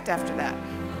respect after that.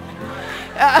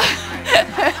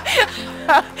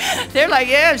 They're like,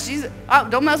 yeah,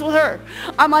 don't mess with her.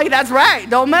 I'm like, that's right,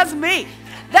 don't mess with me.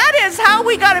 That is how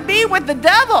we got to be with the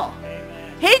devil.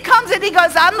 He comes in, he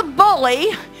goes, I'm the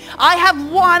bully. I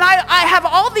have won. I have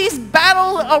all these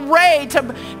battle array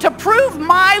to prove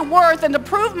my worth and to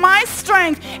prove my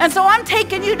strength. And so I'm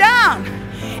taking you down.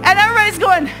 And everybody's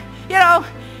going, you know,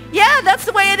 yeah, that's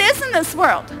the way it is in this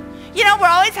world. You know, we're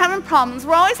always having problems.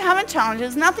 We're always having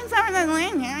challenges. Nothing's ever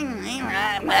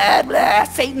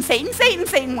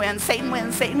Satan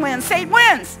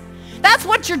wins. That's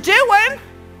what you're doing.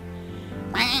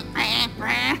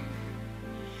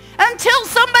 Until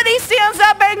somebody stands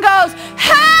up and goes,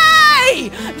 hey,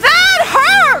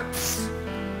 that hurts.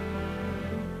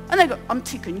 And they go, I'm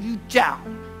taking you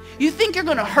down. You think you're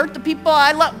going to hurt the people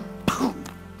I love? Boom.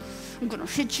 I'm going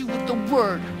to hit you with the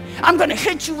word. I'm going to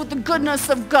hit you with the goodness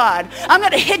of God. I'm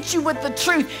going to hit you with the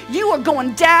truth. You are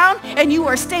going down and you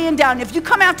are staying down. If you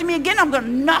come after me again, I'm going to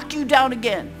knock you down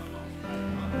again.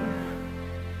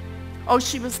 Oh,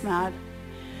 she was mad.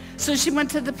 So she went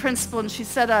to the principal and she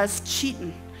said I was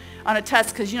cheating on a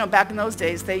test because, you know, back in those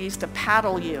days, they used to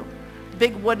paddle you.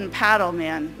 Big wooden paddle,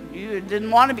 man. You didn't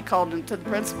want to be called into the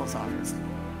principal's office.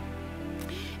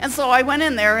 And so I went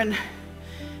in there and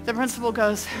the principal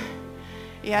goes,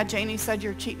 yeah, Janie said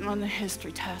you're cheating on the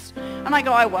history test. And I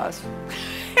go, I was.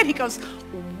 And he goes,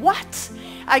 what?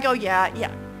 I go,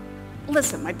 yeah.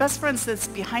 Listen, my best friend sits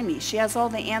behind me. She has all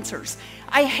the answers.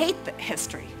 I hate the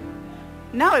history.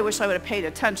 Now I wish I would have paid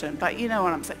attention, but you know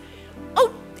what I'm saying.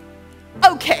 Oh,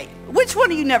 okay. Which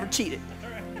one of you never cheated?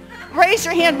 Raise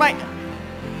your hand.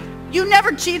 You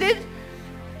never cheated?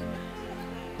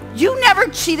 You never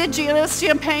cheated, Janice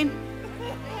Champagne?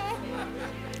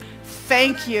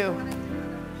 Thank you.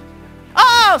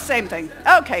 Oh, same thing.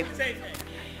 Okay.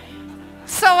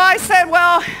 So I said,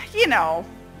 well, you know,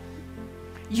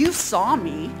 you saw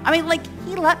me. I mean, like,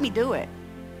 he let me do it.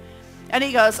 And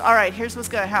he goes, all right, here's what's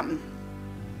going to happen.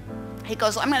 He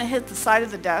goes, I'm going to hit the side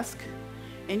of the desk,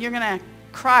 and you're going to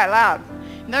cry loud.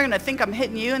 And they're going to think I'm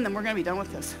hitting you, and then we're going to be done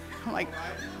with this. I'm like,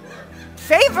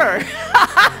 favor.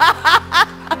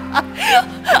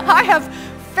 I have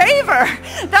favor.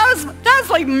 That was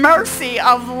like mercy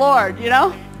of the Lord, you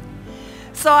know?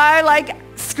 So I like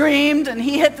screamed, and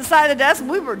he hit the side of the desk, and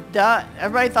we were done.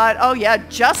 Everybody thought, oh yeah,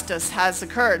 justice has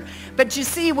occurred. But you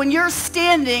see, when you're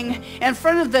standing in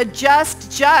front of the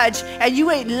just judge and you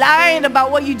ain't lying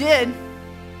about what you did,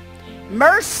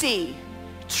 mercy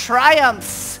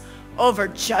triumphs over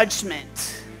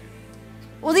judgment.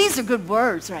 Well, these are good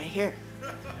words right here.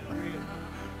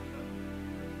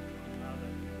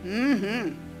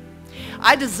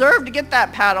 I deserved to get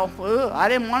that paddle. Ooh, I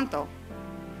didn't want it though.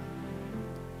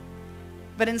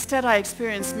 But instead I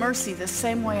experienced mercy the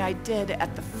same way I did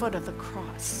at the foot of the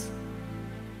cross.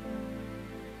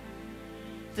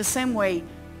 the same way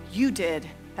you did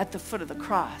at the foot of the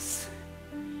cross,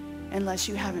 unless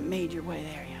you haven't made your way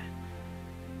there yet.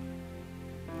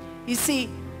 You see,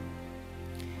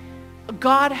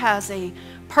 God has a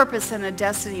purpose and a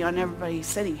destiny on everybody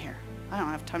sitting here. I don't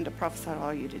have time to prophesy to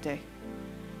all of you today,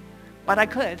 but I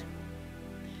could.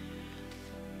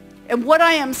 And what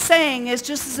I am saying is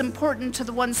just as important to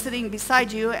the one sitting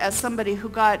beside you as somebody who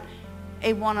got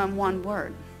a one-on-one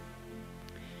word.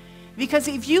 Because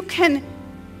if you can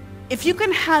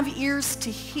have ears to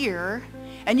hear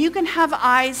and you can have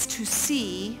eyes to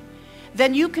see,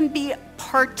 then you can be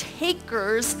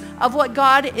partakers of what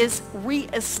God is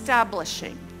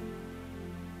reestablishing.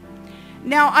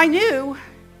 Now, I knew,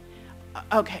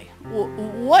 okay,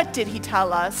 what did he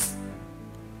tell us?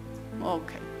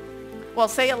 Okay. Well,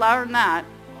 say it louder than that.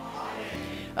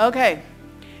 Okay.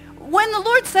 When the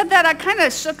Lord said that, I kind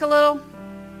of shook a little.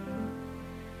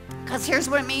 Because here's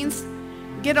what it means.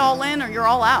 Get all in or you're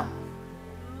all out.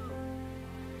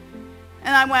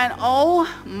 And I went, oh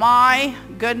my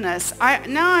goodness.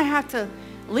 Now I have to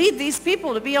lead these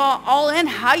people to be all in.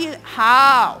 How do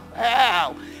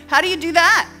you do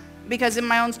that? Because in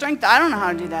my own strength, I don't know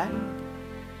how to do that.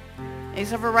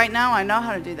 Except for right now, I know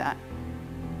how to do that.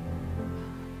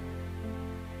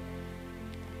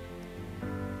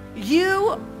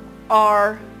 You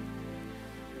are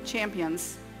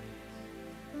champions.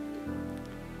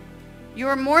 You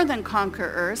are more than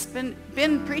conquerors.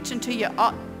 Been preaching to you.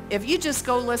 If you just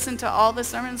go listen to all the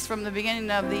sermons from the beginning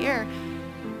of the year,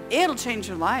 it'll change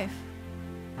your life.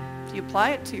 If you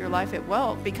apply it to your life, it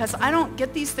will. Because I don't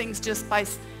get these things just by...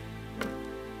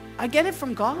 I get it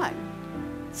from God.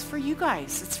 It's for you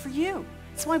guys. It's for you.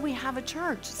 That's why we have a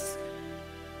church.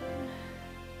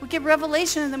 We get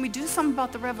revelation and then we do something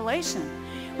about the revelation.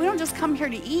 We don't just come here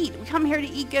to eat. We come here to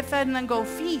eat, get fed, and then go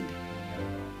feed.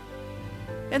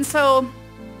 And so,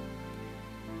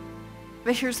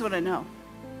 but here's what I know.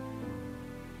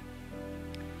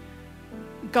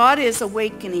 God is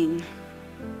awakening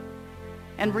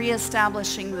and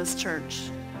reestablishing this church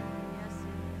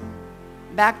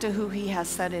back to who he has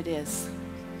said it is.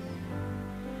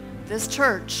 This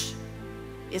church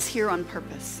is here on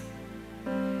purpose.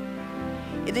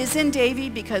 It is in Davie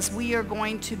because we are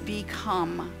going to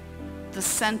become the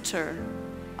center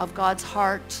of God's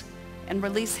heart and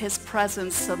release his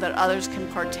presence so that others can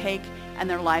partake and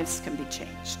their lives can be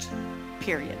changed.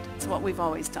 Period. It's what we've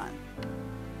always done.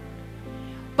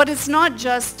 But it's not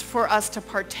just for us to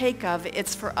partake of,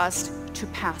 it's for us to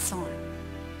pass on.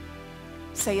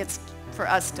 Say it's for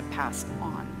us to pass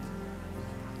on.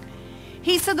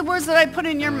 He said, the words that I put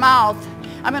in your mouth,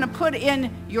 I'm going to put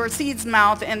in your seed's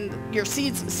mouth and your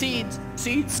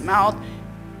seed's mouth,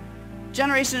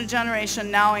 generation to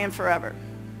generation, now and forever.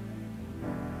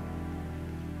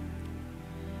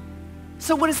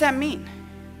 So what does that mean?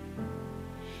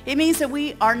 It means that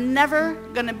we are never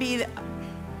going to be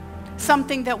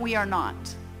something that we are not.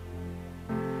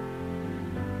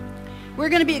 We're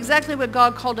going to be exactly what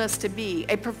God called us to be,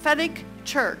 a prophetic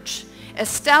church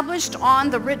established on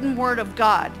the written word of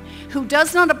God, who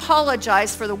does not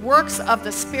apologize for the works of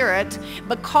the Spirit,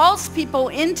 but calls people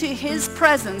into his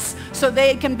presence so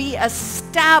they can be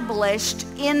established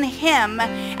in him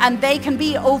and they can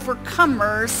be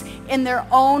overcomers in their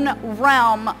own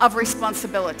realm of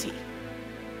responsibility.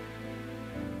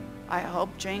 I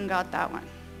hope Jane got that one.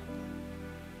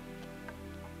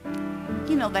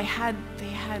 You know, they had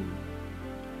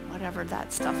whatever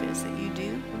that stuff is that you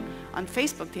do on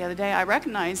Facebook the other day. I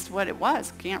recognized what it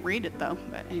was. Can't read it though,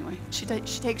 but anyway, she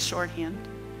takes shorthand.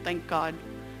 Thank God.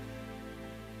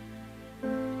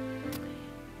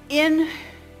 In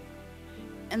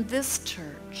this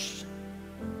church,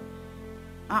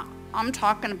 I'm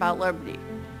talking about Liberty.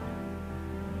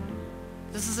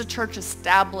 This is a church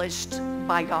established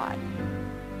by God.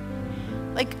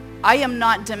 Like, I am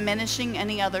not diminishing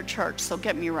any other church, so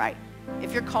get me right.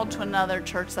 If you're called to another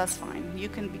church, that's fine. You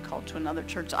can be called to another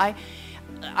church. I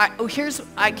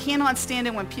cannot stand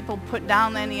it when people put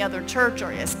down any other church,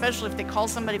 or especially if they call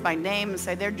somebody by name and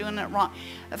say they're doing it wrong.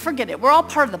 Forget it. We're all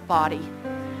part of the body.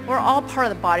 We're all part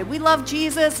of the body. We love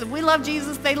Jesus. If we love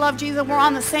Jesus, they love Jesus. We're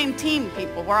on the same team,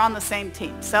 people. We're on the same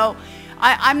team. So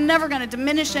I'm never going to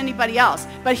diminish anybody else.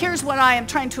 But here's what I am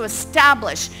trying to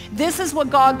establish. This is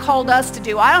what God called us to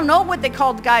do. I don't know what they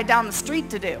called the guy down the street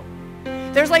to do.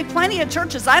 There's like plenty of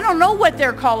churches. I don't know what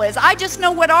their call is. I just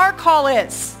know what our call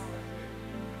is.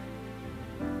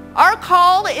 Our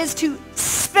call is to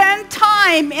spend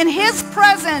time in his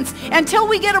presence until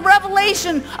we get a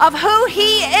revelation of who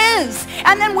he is.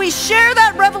 And then we share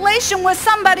that revelation with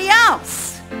somebody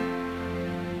else.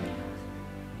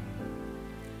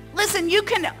 Listen, you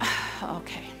can,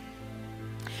 okay.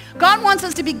 God wants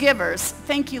us to be givers.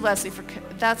 Thank you, Leslie,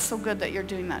 that's so good that you're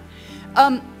doing that.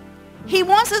 He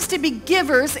wants us to be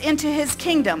givers into his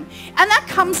kingdom. And that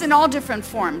comes in all different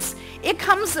forms. It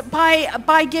comes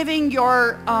by giving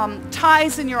your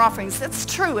tithes and your offerings. That's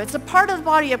true. It's a part of the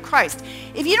body of Christ.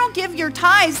 If you don't give your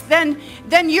tithes, then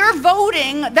you're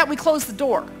voting that we close the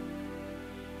door.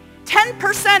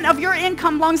 10% of your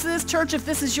income belongs to this church if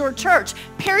this is your church.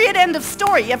 Period, end of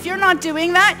story. If you're not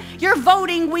doing that, you're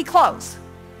voting we close.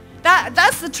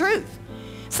 That's the truth.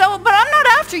 So, but I'm not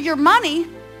after your money.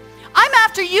 I'm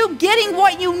after you getting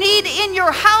what you need in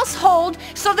your household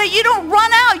so that you don't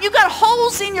run out. You got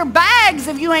holes in your bags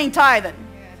if you ain't tithing.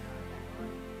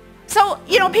 So,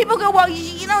 people go, well,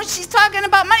 she's talking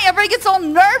about money. Everybody gets all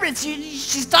nervous.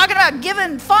 She's talking about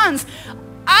giving funds.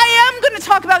 I am going to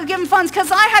talk about giving funds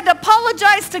because I had to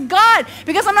apologize to God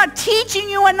because I'm not teaching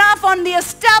you enough on the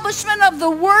establishment of the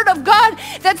Word of God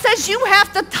that says you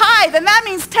have to tithe, and that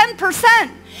means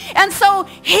 10%. And so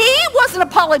he wasn't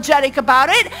apologetic about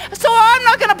it, so I'm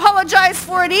not going to apologize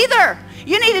for it either.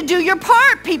 You need to do your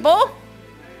part, people.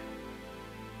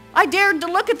 I dared to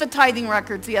look at the tithing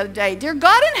records the other day. Dear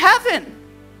God in heaven,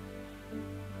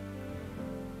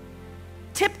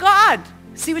 tip God.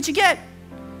 See what you get.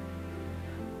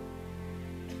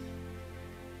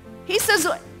 He says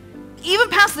even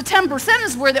past the 10%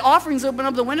 is where the offerings open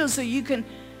up the windows so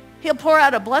he'll pour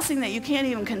out a blessing that you can't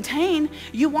even contain.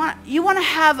 You want to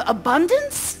have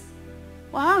abundance?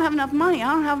 Well, I don't have enough money.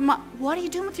 I don't have money. What are you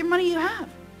doing with your money you have?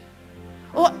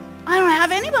 Well, I don't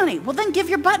have any money. Well, then give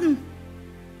your button.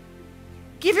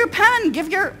 Give your pen. Give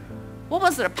your, what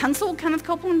was it, a pencil? Kenneth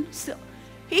Copeland?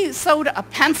 He sewed a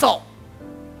pencil.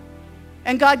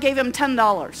 And God gave him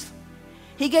 $10.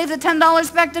 He gave the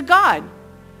 $10 back to God.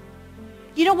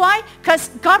 You know why? Because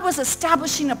God was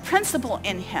establishing a principle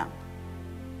in him.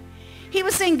 He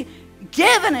was saying,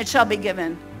 give and it shall be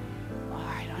given. All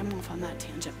right, I'm off on that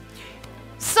tangent.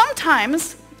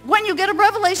 Sometimes when you get a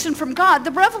revelation from God,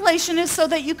 the revelation is so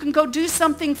that you can go do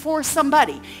something for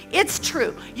somebody. It's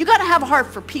true. You got to have a heart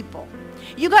for people.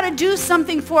 You got to do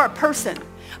something for a person.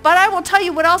 But I will tell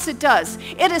you what else it does.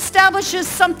 It establishes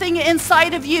something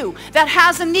inside of you that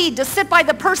has a need to sit by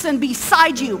the person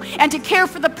beside you and to care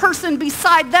for the person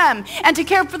beside them and to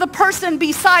care for the person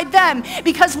beside them,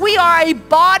 because we are a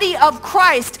body of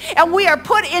Christ and we are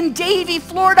put in Davie,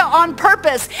 Florida on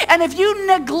purpose. And if you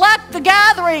neglect the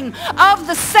gathering of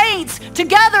the saints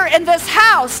together in this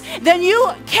house, then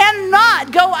you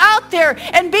cannot go out there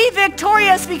and be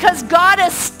victorious, because God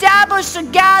established a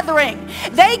gathering.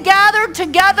 They gathered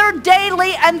together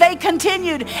daily and they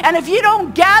continued. And if you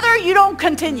don't gather, you don't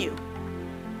continue.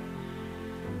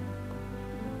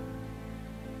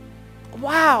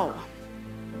 Wow.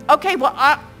 Okay,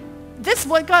 well, this is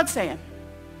what God's saying.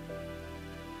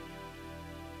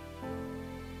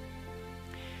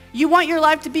 You want your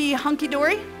life to be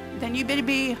hunky-dory? Then you better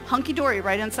be hunky-dory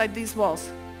right inside these walls.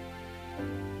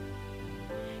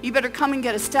 You better come and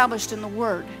get established in the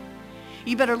Word.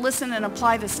 You better listen and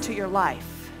apply this to your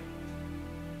life.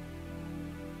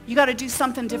 You got to do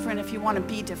something different if you want to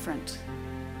be different.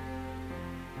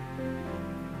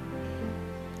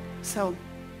 So,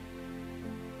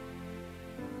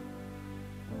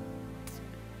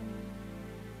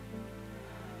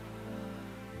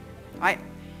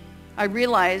 I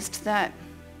realized that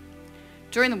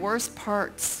during the worst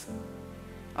parts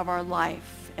of our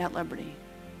life at Liberty,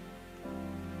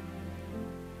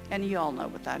 and you all know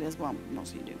what that is, well,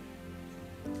 most of you do.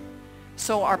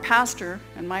 So our pastor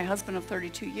and my husband of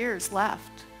 32 years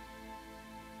left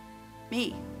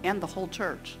me and the whole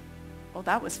church. Oh,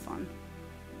 that was fun.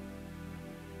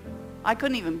 I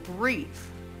couldn't even breathe.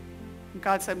 And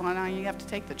God said, well, now you have to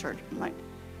take the church. I'm like,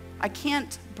 I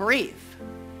can't breathe.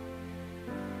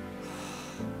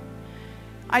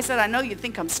 I said, I know you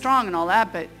think I'm strong and all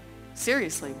that, but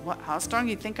seriously, how strong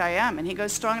do you think I am? And he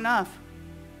goes, strong enough.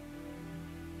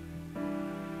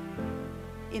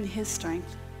 In his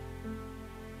strength.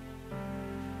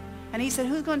 And he said,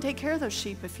 who's going to take care of those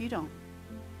sheep if you don't?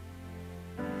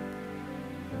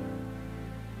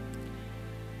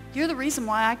 You're the reason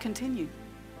why I continued.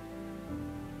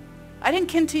 I didn't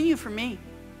continue for me,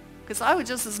 because I would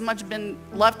just as much been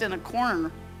left in a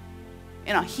corner,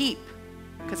 in a heap,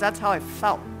 because that's how I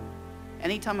felt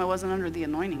anytime I wasn't under the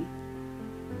anointing.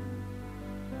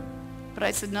 But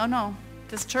I said, no,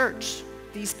 this church,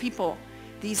 these people,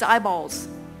 these eyeballs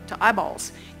to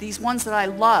eyeballs, these ones that I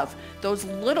love, those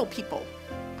little people,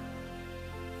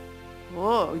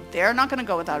 whoa, they're not going to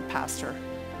go without a pastor.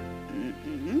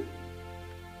 Mm-mm.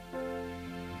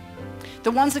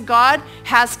 The ones that God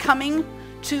has coming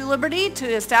to Liberty to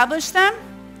establish them,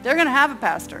 they're going to have a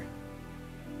pastor.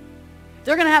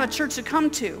 They're going to have a church to come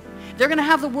to. They're going to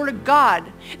have the Word of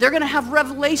God. They're going to have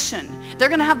revelation. They're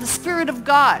going to have the Spirit of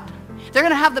God. They're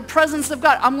going to have the presence of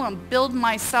God. I'm going to build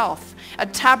myself a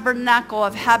tabernacle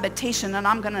of habitation, and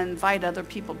I'm going to invite other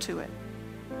people to it.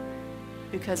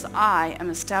 Because I am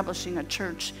establishing a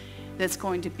church that's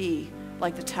going to be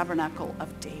like the tabernacle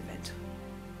of David.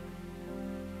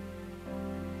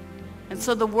 And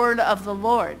so the word of the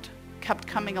Lord kept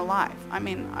coming alive. I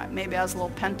mean, maybe I was a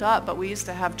little pent up, but we used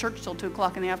to have church till 2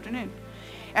 o'clock in the afternoon.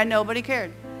 And nobody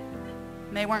cared.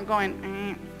 They weren't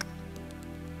going,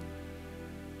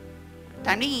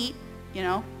 time to eat, you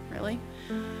know, really.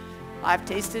 I've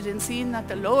tasted and seen that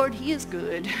the Lord, he is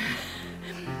good.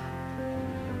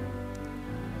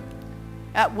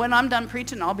 When I'm done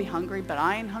preaching, I'll be hungry, but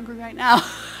I ain't hungry right now.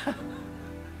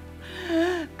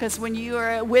 Because when you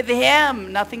are with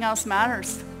him, nothing else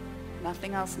matters.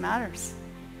 Nothing else matters.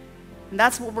 And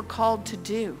that's what we're called to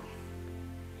do.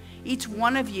 Each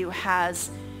one of you has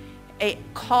a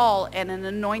call and an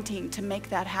anointing to make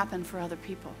that happen for other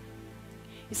people.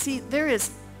 You see, there's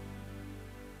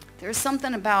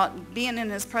something about being in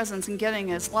his presence and getting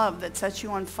his love that sets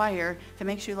you on fire, that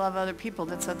makes you love other people,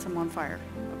 that sets them on fire.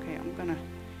 Okay, I'm going to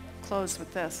close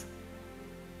with this.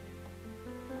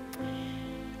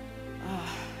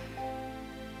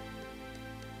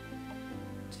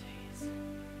 Jeez.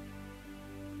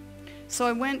 So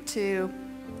I went to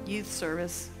youth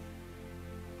service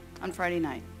on Friday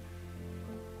night.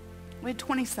 We had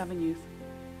 27 youth.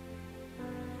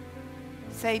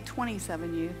 Say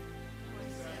 27 youth.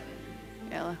 27.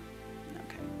 Ella?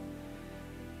 Okay.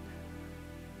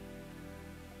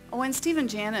 When Steve and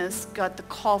Janice got the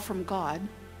call from God,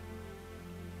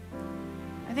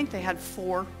 I think they had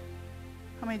 4.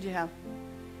 How many did you have?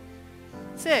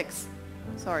 6.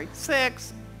 Sorry,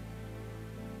 6.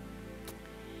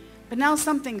 But now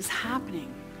something's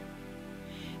happening.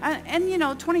 And you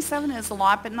know, 27 is a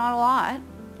lot, but not a lot.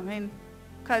 I mean,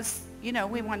 because, you know,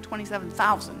 we want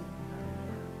 27,000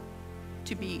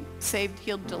 to be saved,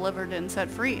 healed, delivered, and set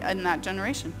free in that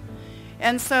generation.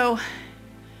 And so,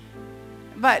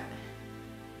 but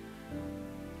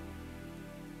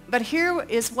here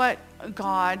is what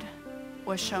God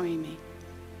was showing me.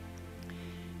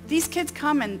 These kids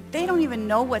come and they don't even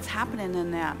know what's happening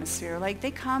in the atmosphere. Like,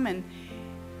 they come and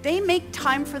they make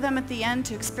time for them at the end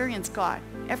to experience God.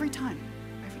 Every time.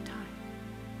 Every time.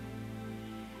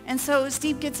 And so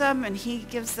Steve gets up and he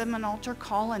gives them an altar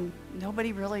call, and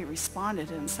nobody really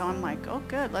responded. And so I'm like, oh,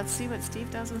 good. Let's see what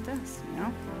Steve does with this, you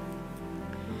know?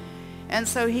 And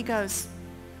so he goes,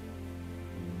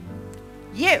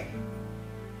 you,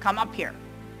 come up here.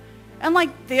 And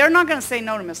like, they're not going to say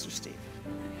no to Mr. Steve.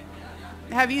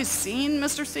 Have you seen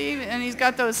Mr. Steve? And he's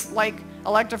got those like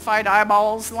electrified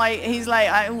eyeballs. Like, he's like,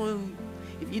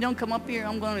 if you don't come up here,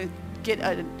 I'm going to get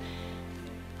a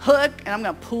hook and I'm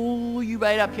going to pull you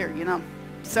right up here, you know.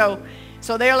 So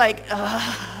they're like,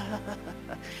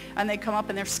 and they come up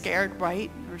and they're scared, right?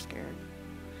 They're scared.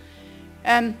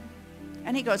 And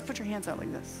he goes, put your hands out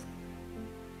like this.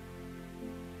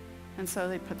 And so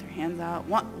they put their hands out,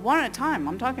 one at a time.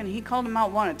 I'm talking, he called them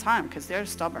out one at a time because they're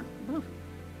stubborn. Woo.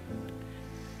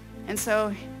 And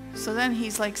so then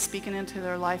he's like speaking into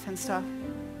their life and stuff.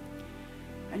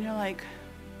 And you're like,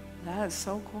 that is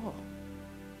so cool.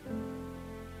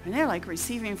 And they're like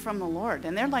receiving from the Lord.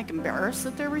 And they're like embarrassed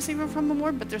that they're receiving from the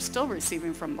Lord, but they're still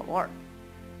receiving from the Lord.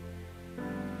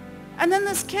 And then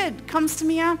this kid comes to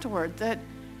me afterward, that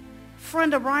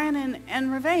friend of Ryan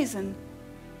and Reve's, and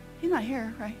he's not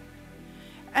here, right?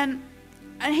 And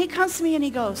he comes to me and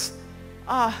he goes,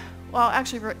 well,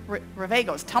 actually, Reve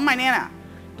goes, tell my Nana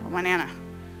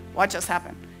what just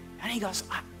happened. And he goes,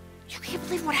 you can't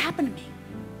believe what happened to me.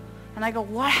 And I go,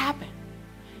 what happened?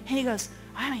 And he goes,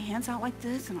 I had my hands out like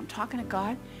this, and I'm talking to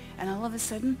God, and all of a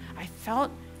sudden, I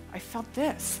felt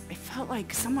this. I felt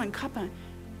like someone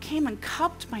came and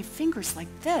cupped my fingers like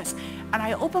this. And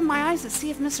I opened my eyes to see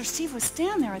if Mr. Steve was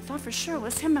standing there. I thought for sure it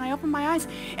was him, and I opened my eyes,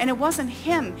 and it wasn't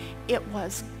him. It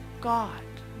was God.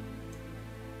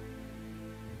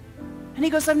 And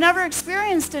he goes, I've never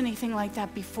experienced anything like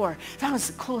that before. That was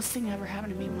the coolest thing that ever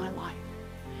happened to me in my life.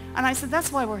 And I said,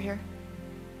 that's why we're here.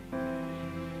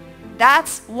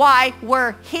 That's why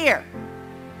we're here.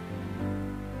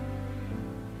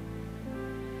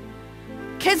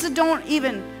 Kids that don't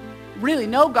even really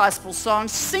know gospel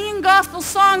songs, singing gospel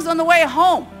songs on the way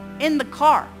home in the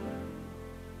car.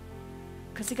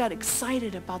 Because they got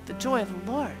excited about the joy of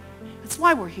the Lord. That's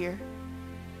why we're here.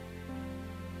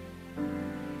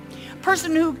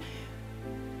 Person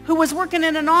who was working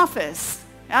in an office,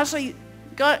 actually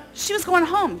she was going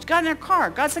home. She got in her car.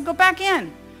 God said, go back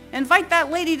in. Invite that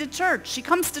lady to church. She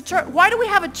comes to church. Why do we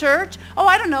have a church? Oh,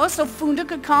 I don't know, so Funda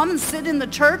could come and sit in the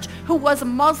church, who was a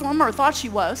Muslim or thought she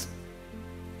was,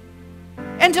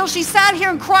 until she sat here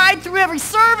and cried through every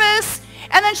service.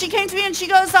 And then she came to me and she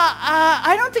goes,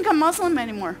 I don't think I'm Muslim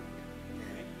anymore.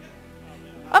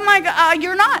 I'm like,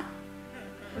 you're not.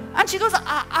 And she goes,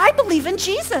 I believe in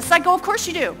Jesus. I go, of course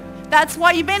you do. That's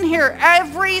why you've been here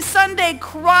every Sunday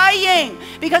crying,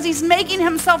 because he's making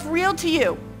himself real to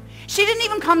you. She didn't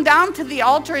even come down to the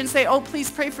altar and say, oh,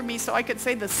 please pray for me so I could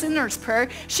say the sinner's prayer.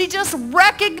 She just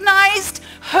recognized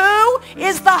who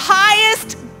is the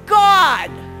highest God.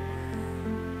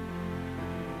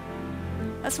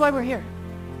 That's why we're here.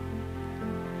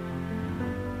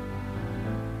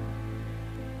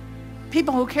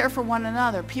 People who care for one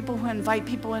another, people who invite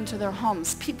people into their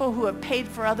homes, people who have paid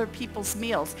for other people's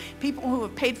meals, people who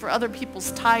have paid for other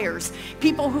people's tires,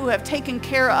 people who have taken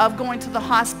care of going to the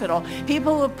hospital,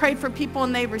 people who have prayed for people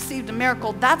and they received a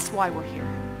miracle. That's why we're here.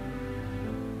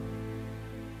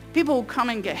 People who come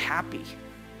and get happy.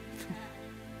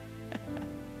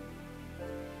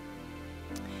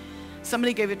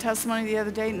 Somebody gave a testimony the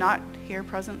other day, not here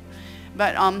present,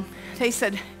 but they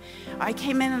said, I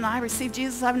came in and I received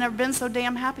Jesus. I've never been so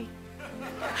damn happy.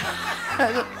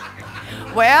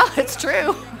 Well, it's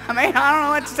true. I mean, I don't know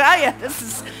what to tell you.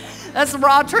 That's the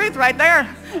raw truth right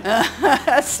there.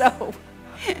 So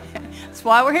that's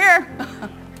why we're here.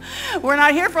 We're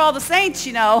not here for all the saints,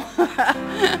 you know.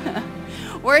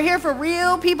 We're here for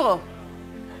real people.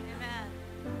 Amen.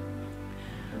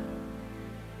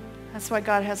 That's why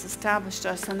God has established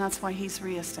us, and that's why he's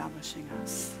reestablishing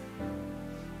us.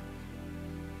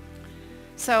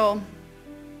 So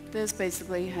this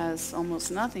basically has almost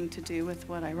nothing to do with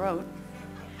what I wrote.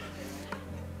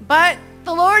 But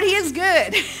the Lord, he is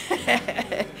good.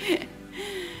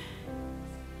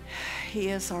 He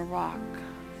is our rock.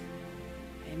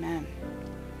 Amen.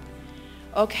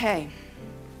 Okay.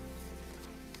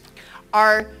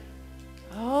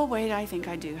 Oh, wait, I think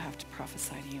I do have to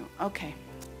prophesy to you. Okay.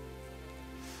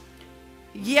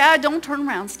 Yeah, don't turn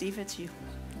around, Steve. It's you.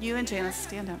 You and Janice,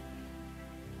 stand up.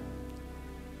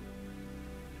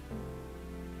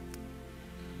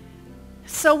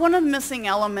 So one of the missing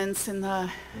elements in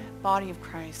the body of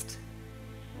Christ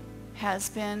has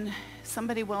been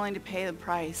somebody willing to pay the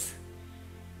price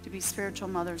to be spiritual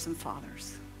mothers and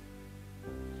fathers.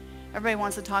 Everybody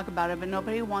wants to talk about it, but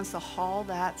nobody wants to haul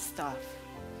that stuff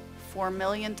 4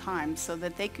 million times so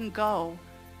that they can go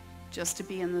just to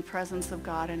be in the presence of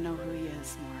God and know who he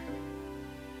is more.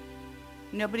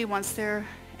 Nobody wants their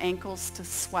ankles to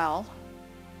swell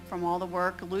from all the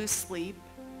work, lose sleep,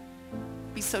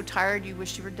 be so tired you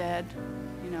wish you were dead,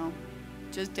 you know.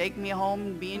 Just take me home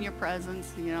and be in your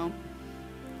presence, you know.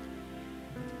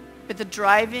 But the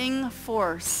driving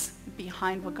force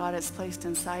behind what God has placed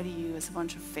inside of you is a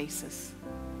bunch of faces.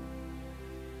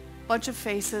 A bunch of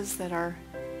faces that are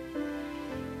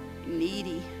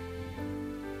needy.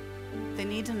 They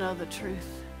need to know the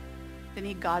truth. They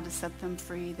need God to set them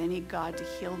free. They need God to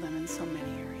heal them in so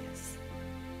many areas.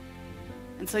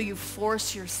 And so you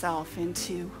force yourself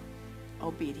into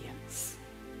obedience.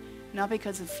 Not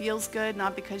because it feels good,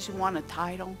 not because you want a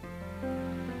title,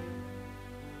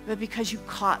 but because you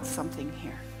caught something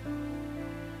here.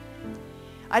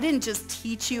 I didn't just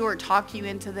teach you or talk you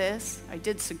into this. I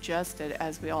did suggest it,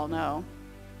 as we all know,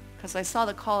 because I saw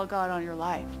the call of God on your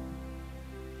life.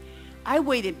 I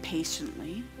waited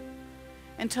patiently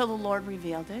until the Lord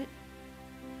revealed it,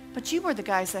 but you were the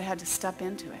guys that had to step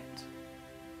into it.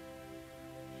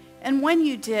 And when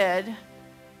you did,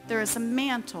 there is a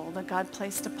mantle that God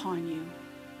placed upon you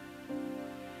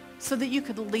so that you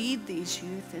could lead these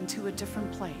youth into a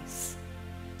different place,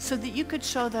 so that you could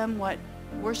show them what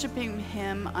worshiping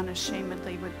him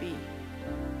unashamedly would be,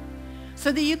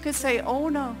 so that you could say, oh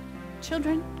no,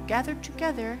 children, gather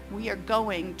together, we are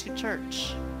going to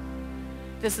church.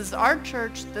 This is our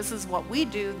church, this is what we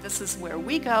do, this is where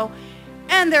we go,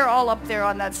 and they're all up there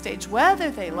on that stage,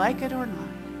 whether they like it or not.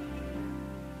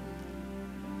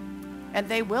 And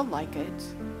they will like it.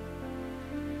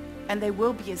 And they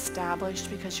will be established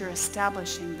because you're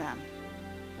establishing them.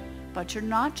 But you're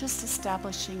not just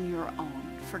establishing your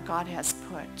own, for God has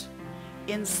put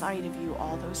inside of you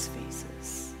all those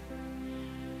faces.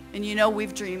 And you know,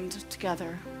 we've dreamed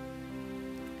together.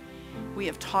 We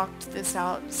have talked this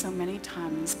out so many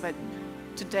times, but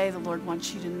today the Lord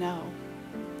wants you to know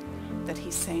that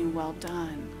he's saying, well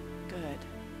done, good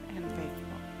and faithful.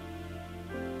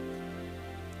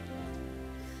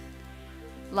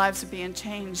 Lives are being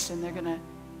changed, and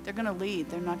they're gonna lead.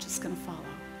 They're not just gonna follow.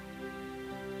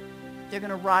 They're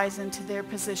gonna rise into their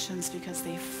positions because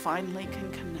they finally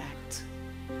can connect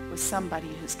with somebody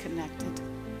who's connected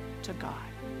to God.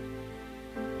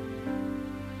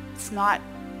 It's not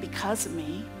because of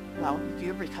me. Well,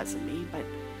 you're because of me, but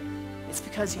it's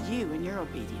because of you and your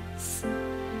obedience.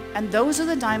 And those are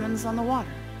the diamonds on the water.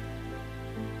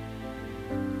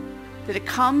 That it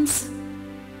comes,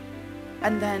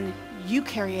 and then you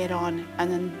carry it on,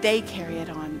 and then they carry it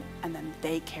on, and then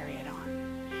they carry it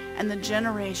on. And the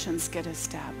generations get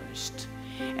established.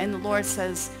 And the Lord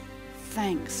says,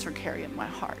 thanks for carrying my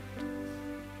heart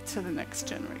to the next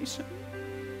generation.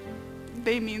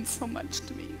 They mean so much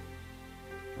to me.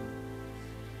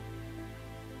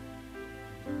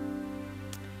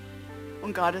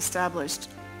 When God established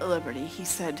Liberty, he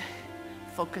said,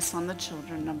 focus on the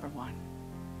children, number one.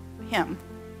 Him,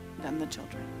 then the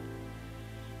children.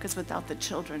 Because without the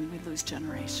children, we lose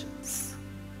generations.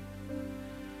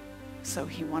 So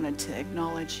he wanted to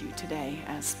acknowledge you today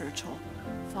as spiritual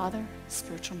father,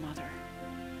 spiritual mother.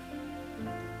 In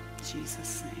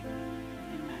Jesus' name,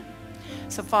 amen.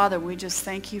 So Father, we just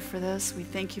thank you for this. We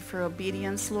thank you for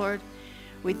obedience, Lord.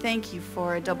 We thank you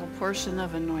for a double portion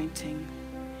of anointing.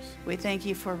 We thank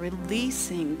you for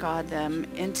releasing, God, them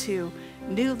into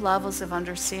new levels of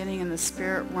understanding in the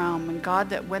spirit realm. And God,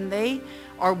 that when they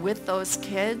are with those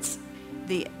kids,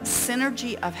 the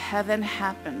synergy of heaven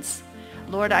happens.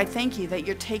 Lord, I thank you that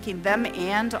you're taking them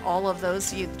and all of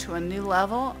those youth to a new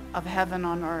level of heaven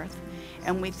on earth.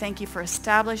 And we thank you for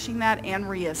establishing that and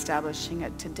reestablishing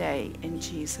it today in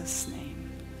Jesus'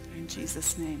 name. In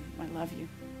Jesus' name, I love you.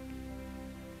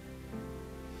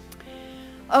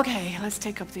 Okay, let's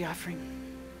take up the offering.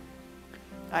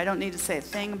 I don't need to say a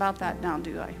thing about that now,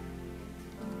 do I?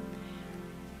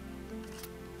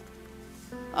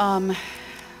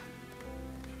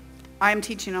 I'm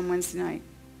teaching on Wednesday night.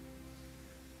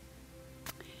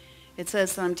 It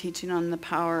says that I'm teaching on the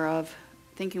power of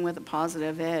thinking with a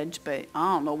positive edge, but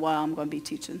I don't know what I'm going to be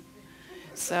teaching.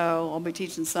 So I'll be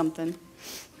teaching something.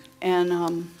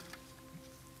 And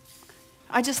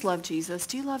I just love Jesus.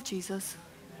 Do you love Jesus?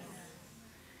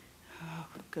 Oh,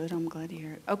 good. I'm glad to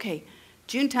hear it. Okay,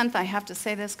 June 10th, I have to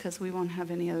say this because we won't have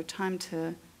any other time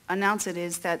to announce it,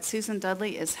 is that Susan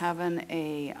Dudley is having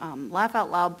a Laugh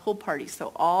Out Loud pool party.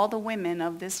 So all the women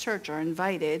of this church are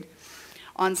invited.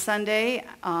 On Sunday,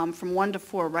 from 1 to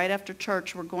 4, right after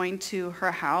church, we're going to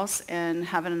her house and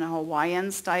having a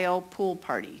Hawaiian-style pool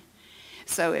party.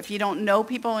 So if you don't know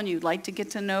people and you'd like to get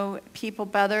to know people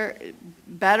better,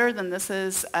 then this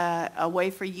is a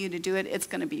way for you to do it. It's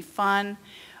going to be fun.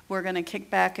 We're going to kick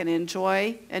back and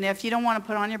enjoy. And if you don't want to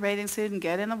put on your bathing suit and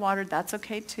get in the water, that's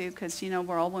okay too, because, you know,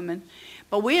 we're all women.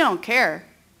 But we don't care,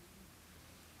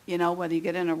 you know, whether you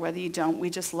get in or whether you don't. We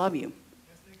just love you.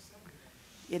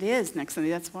 It is next Sunday.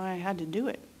 That's why I had to do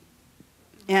it.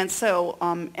 And so,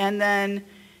 and then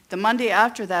the Monday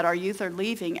after that, our youth are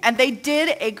leaving. And they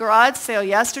did a garage sale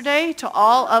yesterday to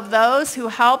all of those who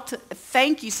helped.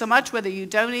 Thank you so much, whether you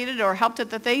donated or helped at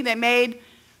the thing. They made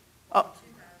over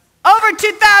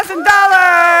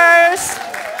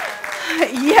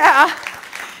 $2,000. Yeah.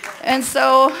 And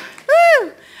so,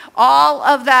 woo, all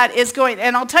of that is going,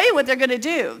 and I'll tell you what they're going to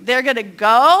do. They're going to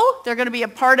go. They're going to be a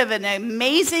part of an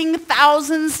amazing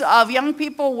thousands of young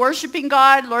people worshiping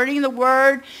God, learning the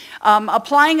Word,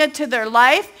 applying it to their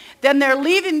life. Then they're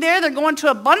leaving there. They're going to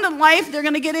Abundant Life. They're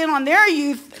going to get in on their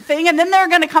youth thing, and then they're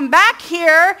going to come back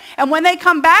here. And when they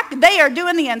come back, they are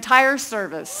doing the entire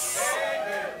service.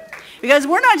 Because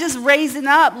we're not just raising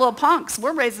up little punks.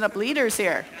 We're raising up leaders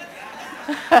here.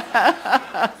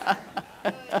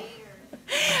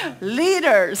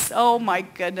 Leaders. Oh my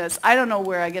goodness. I don't know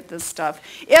where I get this stuff.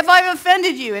 If I've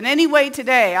offended you in any way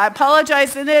today, I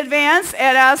apologize in advance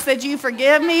and ask that you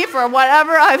forgive me for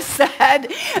whatever I've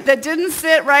said that didn't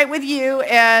sit right with you,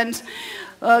 and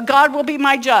God will be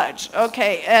my judge.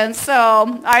 Okay, and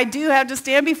so I do have to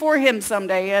stand before him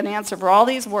someday and answer for all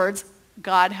these words.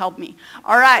 God help me.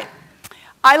 All right.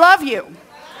 I love you.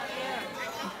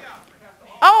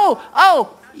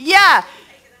 Oh, yeah.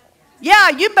 Yeah,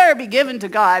 you better be given to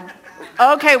God.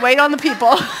 Okay, wait on the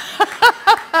people.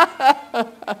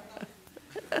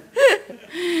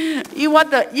 You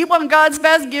want God's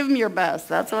best? Give him your best.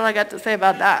 That's what I got to say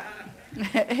about that.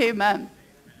 Amen.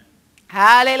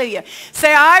 Hallelujah.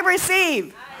 Say, I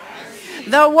receive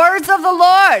the words of the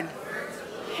Lord.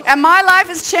 And my life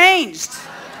has changed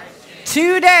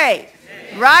today,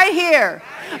 right here,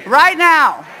 right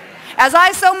now, as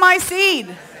I sow my seed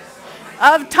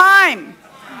of time,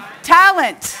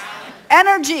 talent,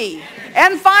 energy,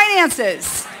 and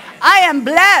finances. I am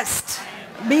blessed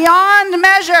beyond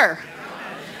measure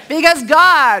because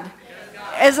God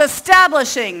is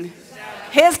establishing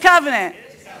his covenant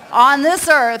on this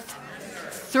earth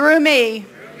through me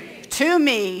to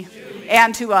me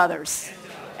and to others.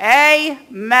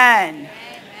 Amen.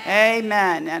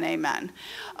 Amen and amen.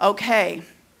 Okay.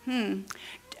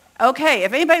 Okay,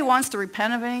 if anybody wants to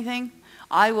repent of anything,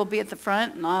 I will be at the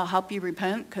front and I'll help you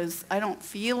repent, because I don't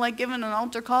feel like giving an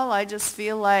altar call. I just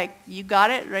feel like you got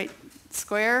it right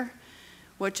square,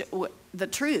 the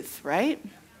truth, right?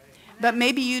 But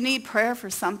maybe you need prayer for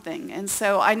something. And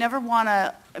so I never want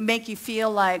to make you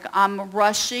feel like I'm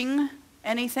rushing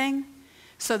anything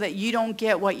so that you don't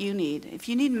get what you need. If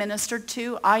you need ministered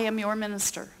to, I am your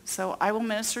minister. So I will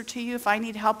minister to you. If I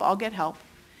need help, I'll get help.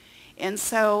 And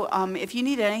so if you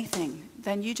need anything,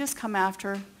 then you just come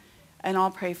after and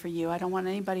I'll pray for you. I don't want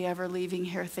anybody ever leaving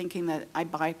here thinking that I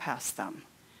bypassed them.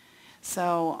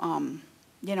 So,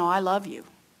 I love you.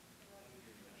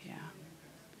 Yeah.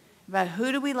 But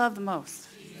who do we love the most?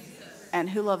 Jesus.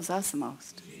 And who loves us the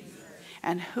most? Jesus.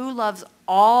 And who loves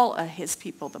all of his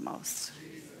people the most?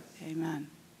 Jesus. Amen.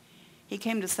 He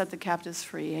came to set the captives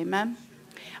free. Amen.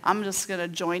 I'm just going to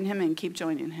join him and keep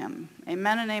joining him.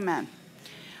 Amen and amen.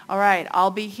 All right,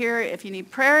 I'll be here if you need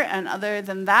prayer, and other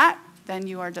than that, then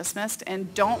you are dismissed,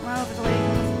 and don't run over the lady.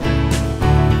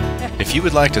 If you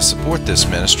would like to support this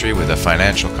ministry with a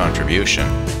financial contribution,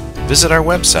 visit our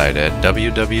website at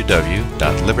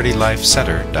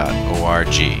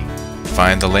www.libertylifecenter.org.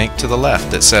 Find the link to the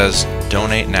left that says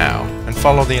Donate Now and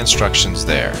follow the instructions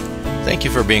there. Thank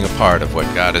you for being a part of what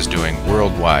God is doing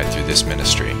worldwide through this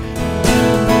ministry.